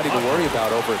has somebody to worry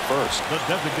about over at first. The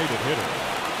designated hitter,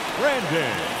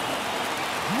 Brandon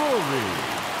Drury.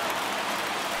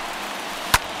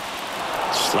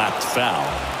 Slapped foul.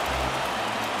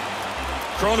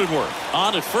 Cronenworth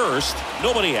on at first,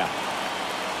 nobody out.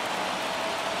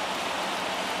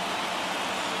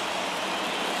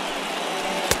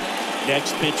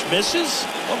 Next pitch misses.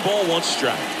 1 ball, 1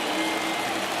 strike.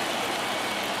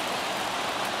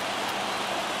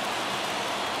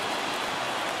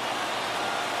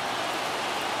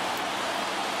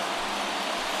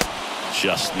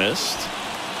 Just missed.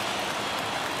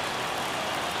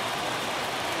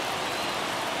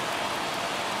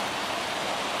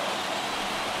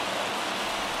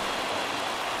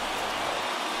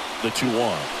 The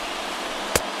 2-1.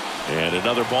 And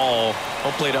another ball.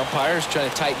 Home plate umpires trying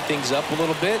to tighten things up a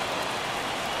little bit.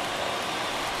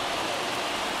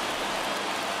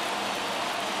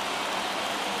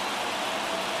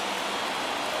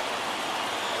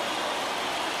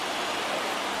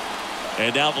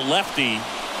 And now the lefty.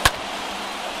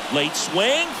 Late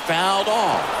swing, fouled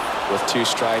off. With 2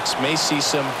 strikes, may see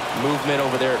some movement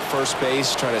over there at first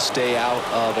base, trying to stay out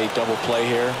of a double play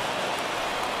here.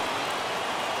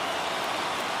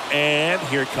 And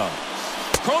here it comes.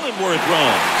 Cronenworth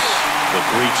runs. The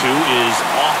 3-2 is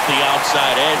off the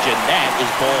outside edge, and that is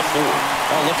ball 4.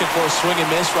 Oh, looking for a swing and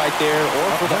miss right there, or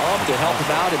for the ump to help him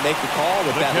out and make the call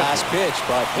with that last pitch,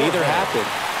 but neither happened.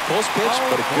 Close pitch,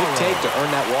 but a good take to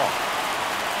earn that walk.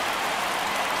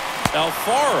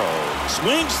 Alfaro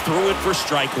swings through it for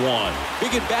strike 1.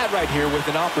 Big at bat right here with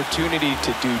an opportunity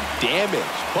to do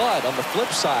damage. But on the flip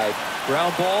side,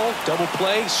 ground ball, double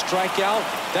play, strikeout,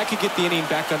 that could get the inning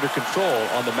back under control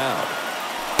on the mound.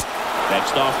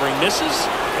 Next offering misses,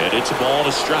 and it's a ball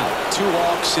and a strike. 2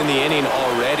 walks in the inning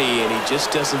already, and he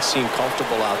just doesn't seem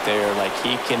comfortable out there. Like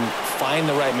he can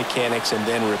find the right mechanics and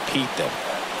then repeat them.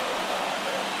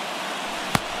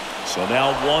 So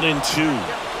now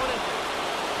 1-2.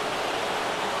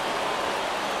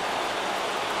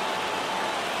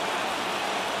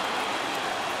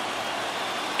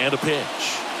 And a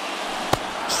pitch.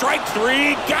 Strike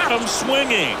 3, got him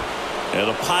swinging. And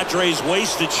the Padres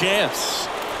waste a chance.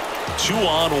 2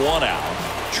 on, 1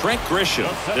 out. Trent Grisham,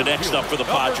 the next up for the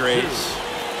Padres.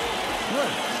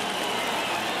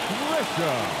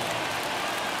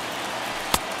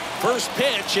 First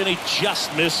pitch, and he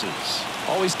just misses.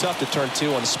 Always tough to turn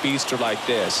 2 on a speedster like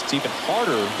this. It's even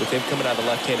harder with him coming out of the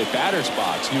left-handed batter's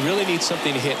box. You really need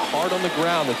something to hit hard on the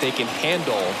ground that they can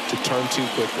handle to turn 2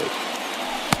 quickly.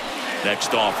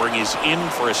 Next offering is in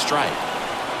for a strike.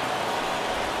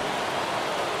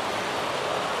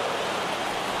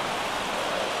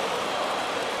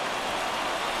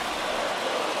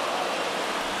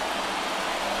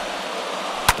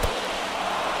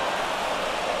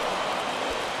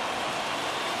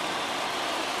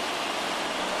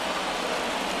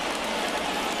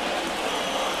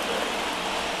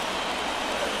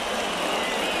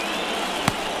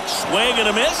 Swing and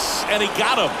a miss, and he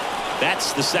got him.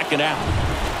 That's the second out.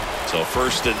 So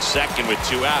first and second with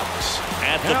 2 outs.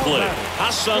 At the plate,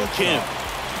 Ha-Seong Kim.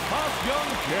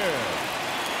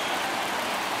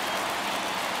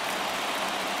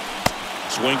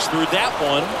 Swings through that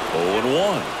one.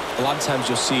 0-1. A lot of times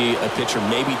you'll see a pitcher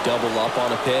maybe double up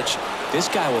on a pitch. This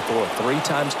guy will throw it 3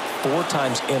 times, 4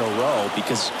 times in a row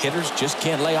because hitters just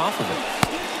can't lay off of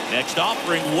it. Next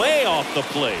offering way off the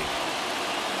plate.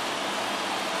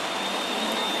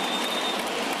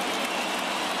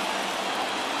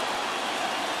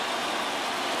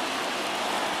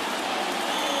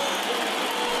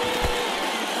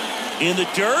 In the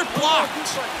dirt,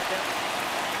 blocked.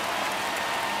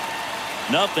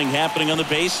 Nothing happening on the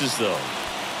bases, though.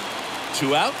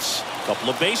 2 outs, a couple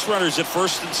of base runners at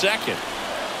first and second.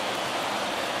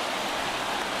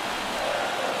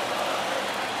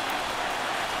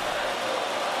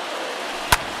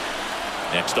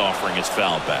 Next offering is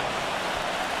fouled back.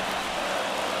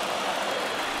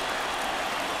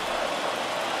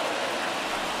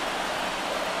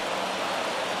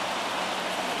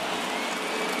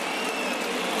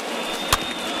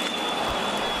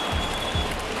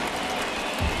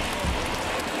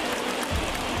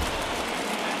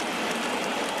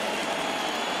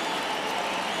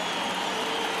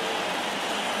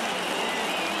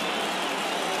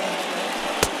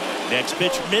 Next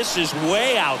pitch misses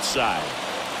way outside.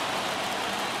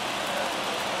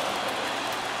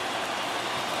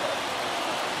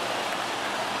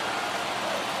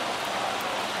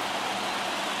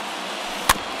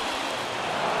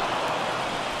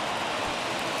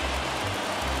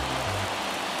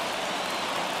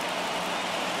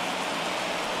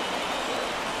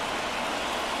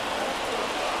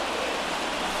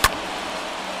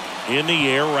 In the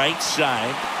air, right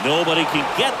side. Nobody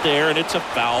can get there, and it's a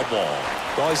foul ball.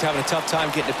 You're always having a tough time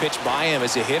getting a pitch by him.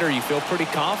 As a hitter, you feel pretty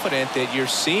confident that you're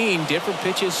seeing different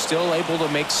pitches still able to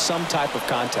make some type of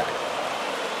contact.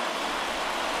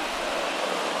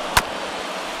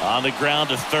 On the ground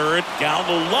to third, down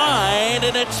the line,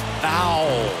 and it's foul.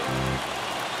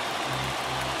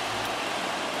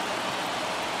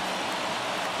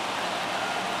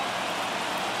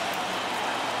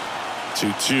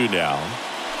 Two now.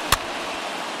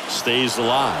 Stays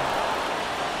alive.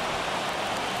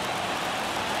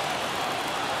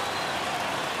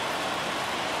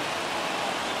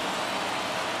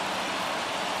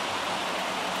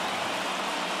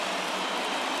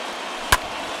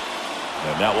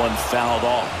 And that one fouled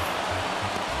off.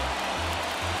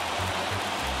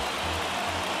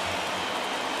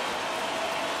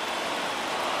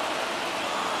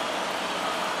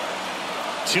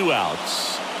 Two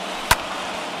outs.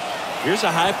 Here's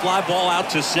a high fly ball out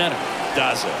to center.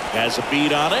 Does it. Has a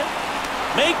beat on it.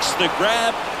 Makes the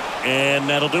grab. And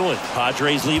that'll do it.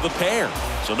 Padres leave a pair.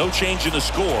 So no change in the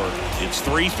score. It's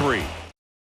 3-3.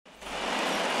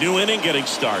 New inning getting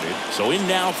started. So in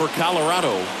now for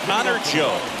Colorado, Connor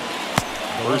Joe.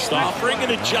 First offering,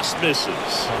 and it just misses.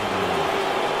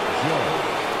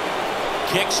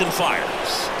 Kicks and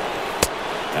fires.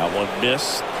 That one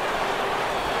missed.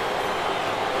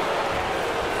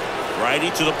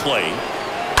 Righty to the plate.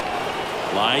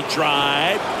 Line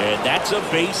drive, and that's a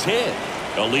base hit.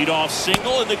 A leadoff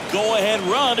single, and the go-ahead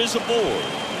run is aboard.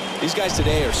 These guys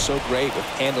today are so great with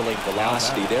handling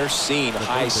velocity. They're seeing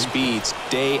high speeds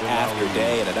day after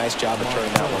day, and a nice job of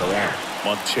turning that one around.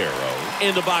 Montero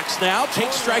in the box now,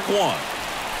 takes strike one.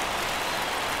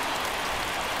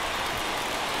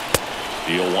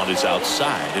 Deal one is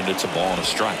outside, and it's a ball and a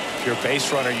strike. If you're a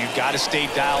base runner, you've got to stay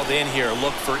dialed in here.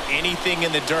 Look for anything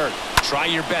in the dirt. Try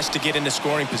your best to get into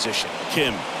scoring position.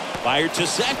 Kim fired to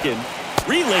second.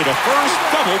 Relay to first,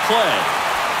 double play.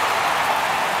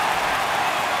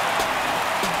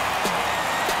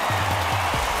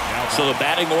 So the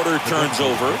batting order turns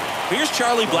over. Here's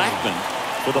Charlie Blackmon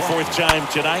for the fourth time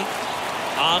tonight.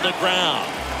 On the ground.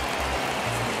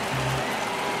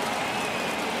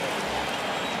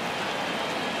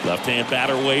 Left-hand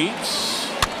batter waits.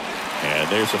 And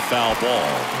there's a foul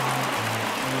ball.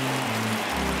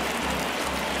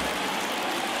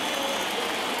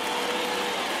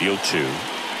 The 0-2.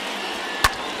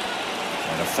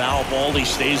 And a foul ball. He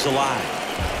stays alive.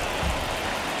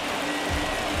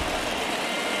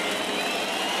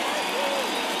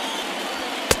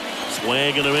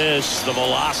 Swing and a miss. The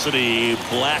velocity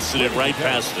blasted it right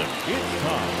past him. It's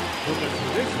time for the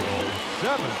traditional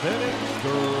seventh inning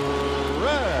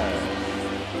stretch.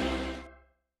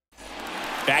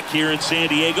 Back here in San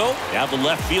Diego, now the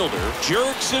left fielder,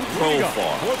 Jurickson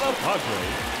Profar. For the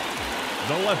Padres,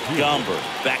 the left fielder, Gomber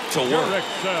back to work.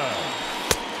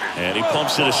 Jurickson. And he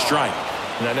pumps it a strike.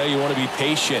 And I know you want to be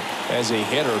patient as a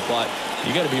hitter, but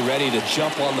you got to be ready to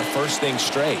jump on the first thing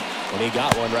straight. And he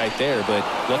got one right there, but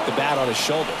left the bat on his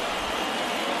shoulder.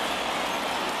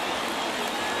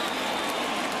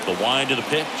 The wind to the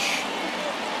pitch.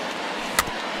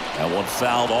 That one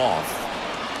fouled off.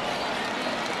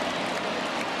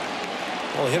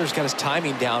 Well, the hitter's got his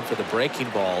timing down for the breaking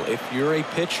ball. If you're a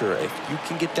pitcher, if you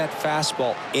can get that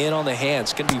fastball in on the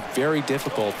hands, it's going to be very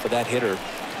difficult for that hitter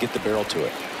to get the barrel to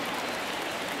it.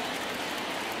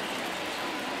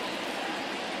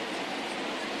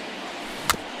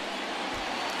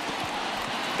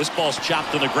 This ball's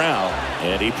chopped to the ground,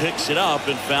 and he picks it up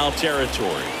in foul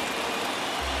territory.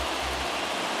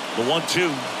 The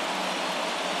 1-2.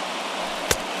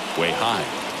 Way high.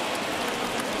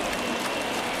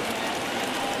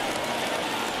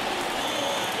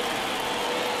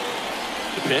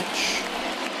 The pitch.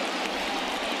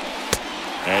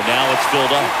 And now it's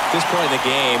filled up. At this point in the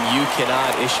game, you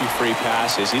cannot issue free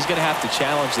passes. He's going to have to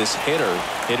challenge this hitter.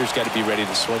 Hitter's got to be ready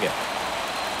to swing it.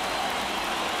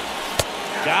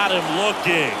 Got him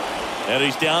looking. And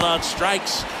he's down on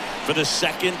strikes for the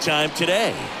second time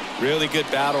today. Really good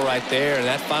battle right there. And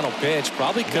that final pitch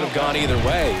probably could have gone either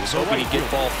way. He was hoping he'd get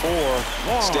ball 4.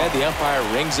 Instead, the umpire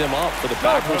rings him up for the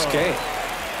backwards K.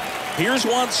 Here's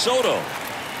Juan Soto.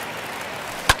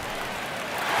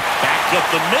 Back up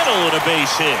the middle and a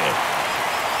base hit.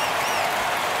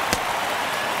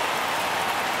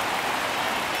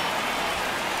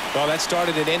 Well, that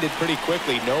started and ended pretty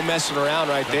quickly. No messing around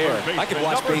right there. I could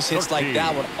watch base hits like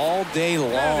that one all day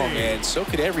long, and so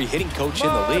could every hitting coach in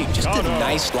the league. Just a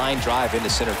nice line drive into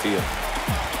center field.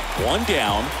 One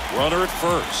down, runner at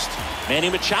first. Manny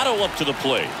Machado up to the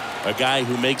plate. A guy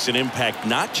who makes an impact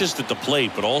not just at the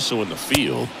plate, but also in the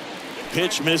field.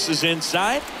 Pitch misses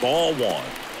inside, ball 1.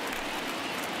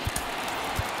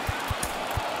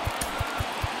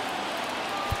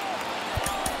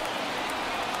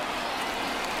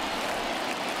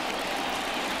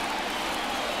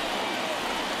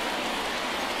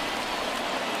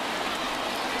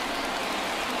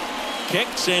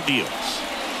 Kicks and deals.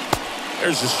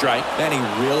 There's the strike. Then he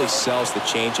really sells the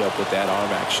changeup with that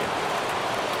arm action.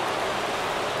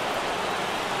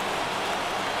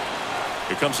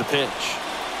 Here comes a pitch.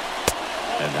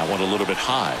 And that one a little bit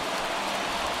high.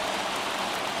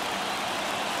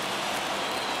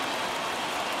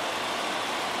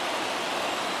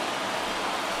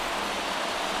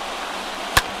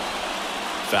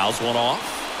 Fouls one off.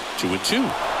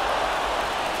 2-2.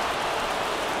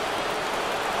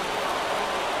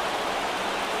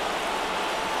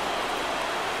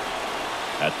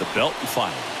 At the belt and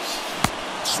fires.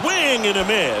 Swing and a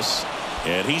miss.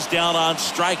 And he's down on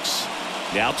strikes.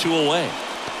 Now 2 away.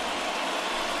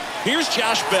 Here's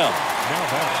Josh Bell. Now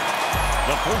batting,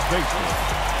 the first baseman,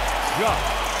 Josh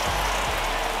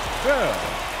Bell.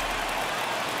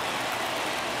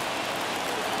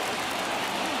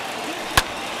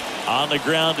 On the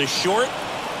ground to short.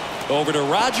 Over to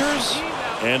Rogers.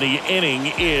 And the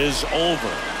inning is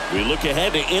over. We look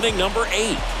ahead to inning number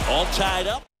 8. All tied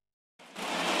up.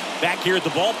 Back here at the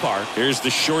ballpark, here's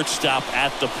the shortstop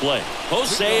at the plate,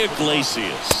 Jose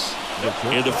Iglesias.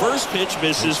 And the first pitch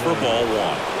misses for ball 1.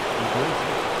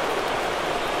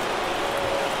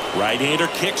 Right-hander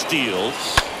kicks, deals.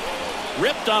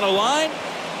 Ripped on a line.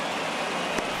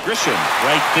 Grisham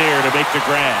right there to make the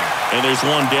grab. And there's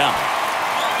one down.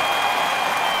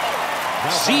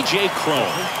 C.J. Cron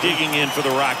digging in for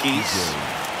the Rockies.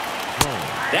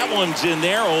 That one's in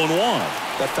there, 0-1.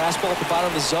 That fastball at the bottom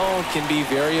of the zone can be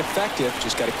very effective.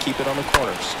 Just got to keep it on the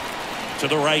corners. To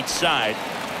the right side.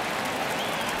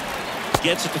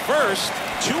 Gets it to first.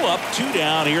 2 up, 2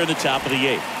 down here in the top of the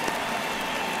 8th.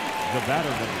 The batter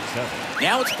number 7.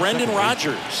 Now it's Brendan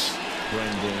Rodgers.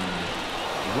 Brendan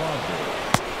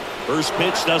Rodgers. First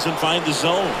pitch doesn't find the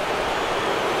zone.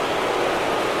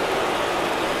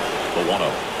 The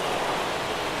 1-0.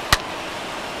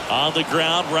 On the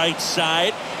ground, right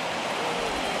side.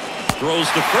 Throws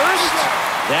to first.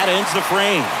 That ends the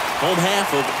frame. Home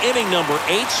half of inning number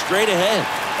 8 straight ahead.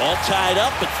 All tied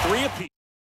up at 3 apiece.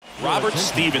 Robert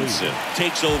Stevenson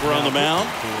takes over on the mound.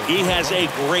 He has a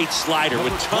great slider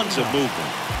with tons of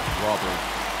movement. Robert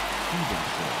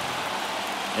Stevenson.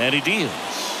 And he deals.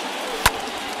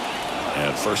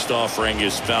 And first offering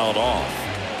is fouled off.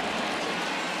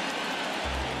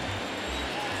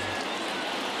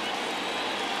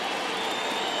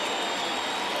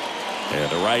 And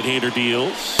the right-hander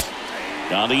deals.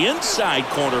 On the inside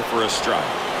corner for a strike.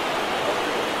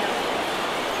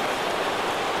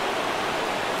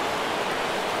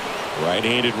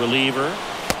 Right-handed reliever.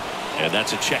 And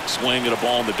that's a check swing and a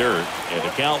ball in the dirt. And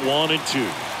the count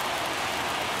 1-2.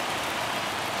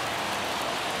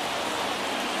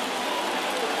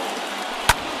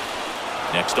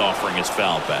 Next offering is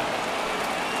fouled back.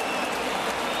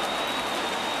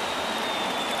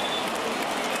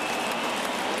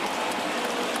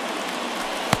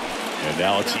 And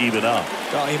now it's even up.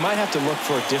 Well, he might have to look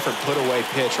for a different put-away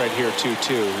pitch right here,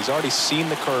 too. He's already seen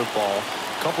the curveball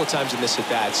a couple of times in this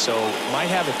at-bat, so might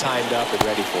have it timed up and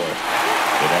ready for it.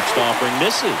 The next offering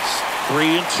misses.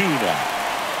 3-2 now.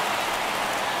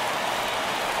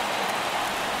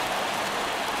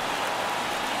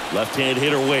 Left-hand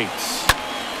hitter waits.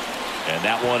 And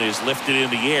that one is lifted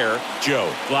in the air.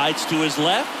 Joe glides to his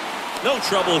left. No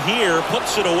trouble here.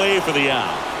 Puts it away for the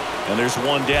out. And there's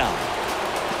one down.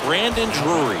 Brandon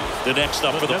Drury, the next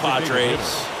up for the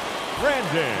Padres.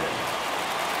 Brandon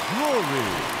Drury.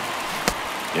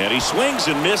 And he swings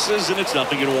and misses, and it's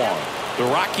 0-1. The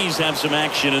Rockies have some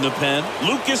action in the pen.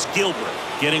 Lucas Gilbert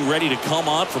getting ready to come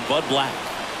on for Bud Black.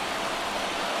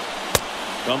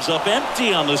 Comes up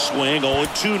empty on the swing.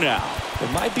 0-2 now.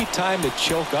 It might be time to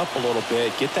choke up a little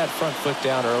bit, get that front foot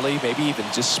down early, maybe even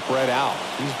just spread out.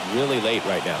 He's really late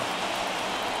right now.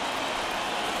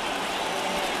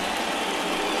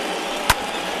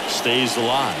 Stays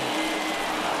alive.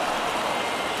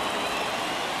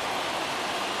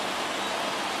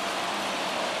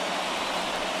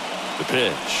 The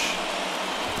pitch.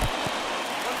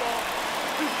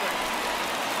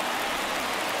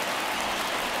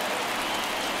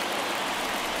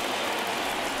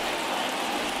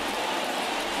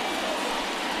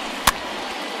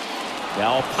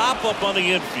 Now a pop-up on the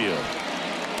infield.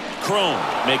 Crone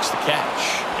makes the catch.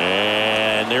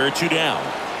 And there are 2 down.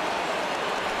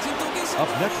 Up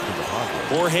next to the Padres,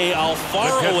 Jorge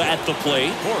Alfaro at the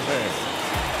plate. Jorge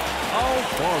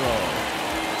Alfaro.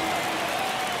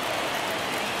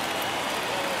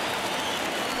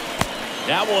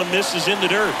 That one misses in the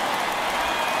dirt.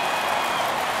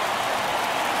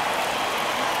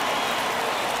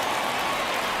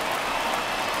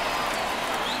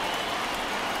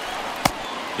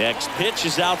 Next pitch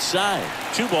is outside.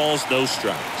 2 balls, no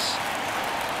strikes.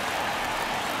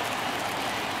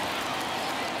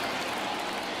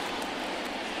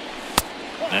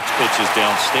 Next pitch is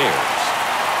downstairs.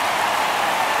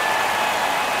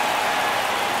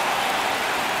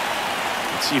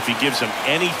 Let's see if he gives him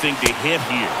anything to hit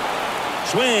here.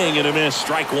 Swing and a miss,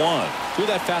 strike 1. Threw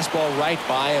that fastball right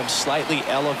by him, slightly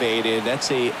elevated.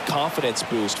 That's a confidence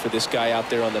boost for this guy out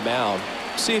there on the mound.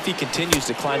 See if he continues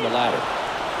to climb the ladder.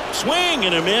 Swing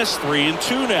and a miss,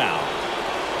 3-2 now.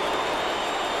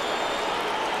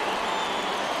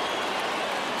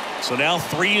 So now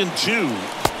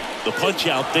 3-2. The punch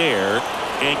out there,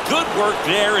 and good work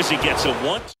there as he gets it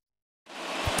 1.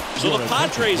 So the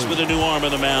Padres with a new arm on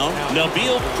the mound.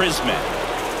 Nabil Prisman.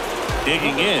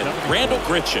 Digging in, Randall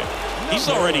Grichuk. He's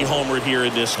already homered here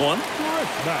in this one.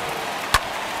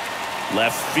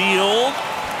 Left field.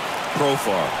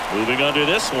 Profar moving under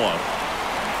this one.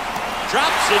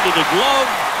 Drops into the glove,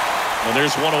 and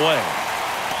there's 1 away.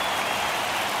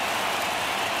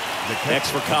 Next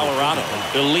for Colorado,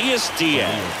 Elias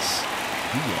Diaz.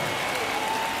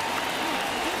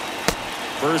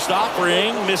 First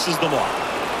offering misses the mark.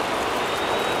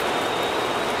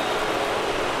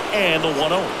 And the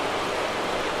 1-0.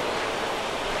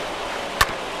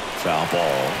 Foul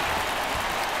ball.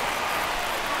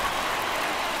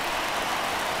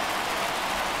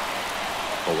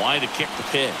 The line to kick the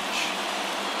pitch.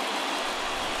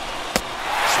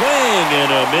 Swing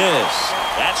and a miss.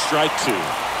 That's strike 2.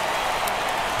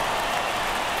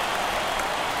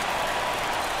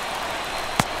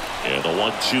 And the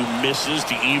 1-2 misses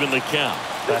to even the count.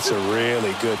 That's a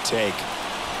really good take.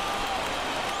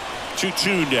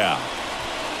 2-2 now.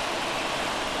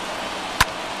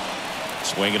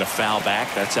 Swing and a foul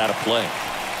back. That's out of play.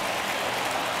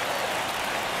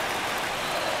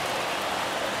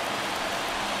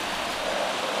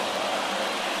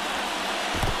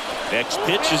 Next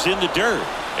pitch is in the dirt.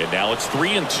 And now it's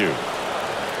 3-2.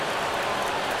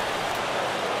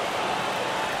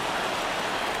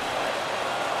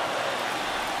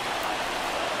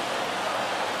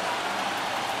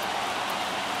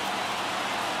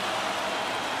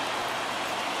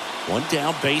 One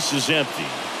down, base is empty.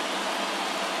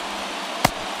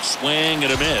 Swing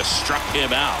and a miss. Struck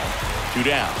him out. 2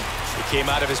 down. He came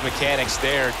out of his mechanics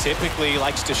there. Typically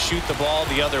likes to shoot the ball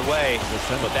the other way,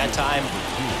 but that time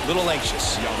a little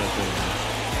anxious.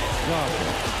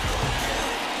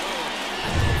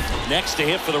 Next to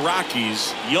hit for the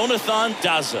Rockies, Jonathan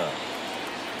Daza.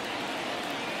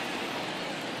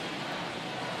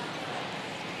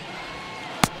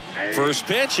 First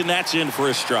pitch, and that's in for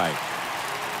a strike.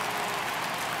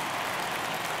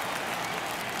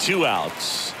 2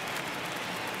 outs.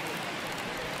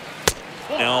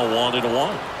 Now 1-1.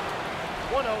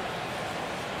 1-0.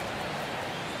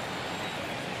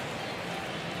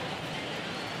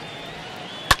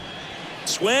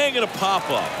 Swing and a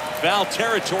pop-up. Foul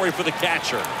territory for the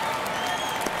catcher.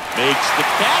 Makes the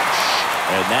catch,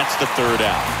 and that's the 3rd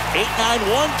out.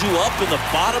 8-9-1 due up in the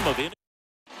bottom of it.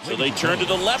 So they turn to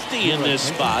the lefty in this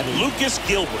spot, Lucas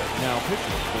Gilbert.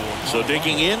 So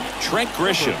digging in, Trent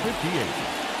Grisham.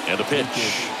 And the pitch.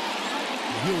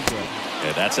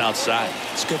 And that's outside.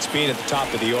 It's good speed at the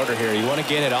top of the order here. You want to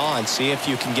get it on, see if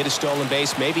you can get a stolen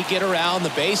base, maybe get around the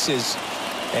bases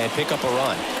and pick up a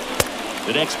run.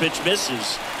 The next pitch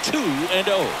misses. 2-0.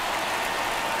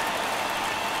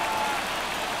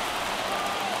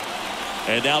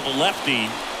 And now the lefty.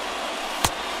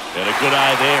 And a good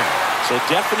eye there. So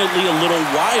definitely a little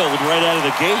wild right out of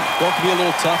the gate. Well, it can be a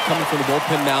little tough coming from the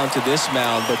bullpen mound to this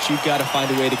mound, but you've got to find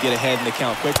a way to get ahead in the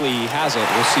count quickly. He hasn't.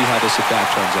 We'll see how this at bat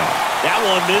turns out. That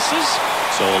one misses.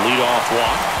 So a leadoff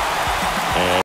walk. And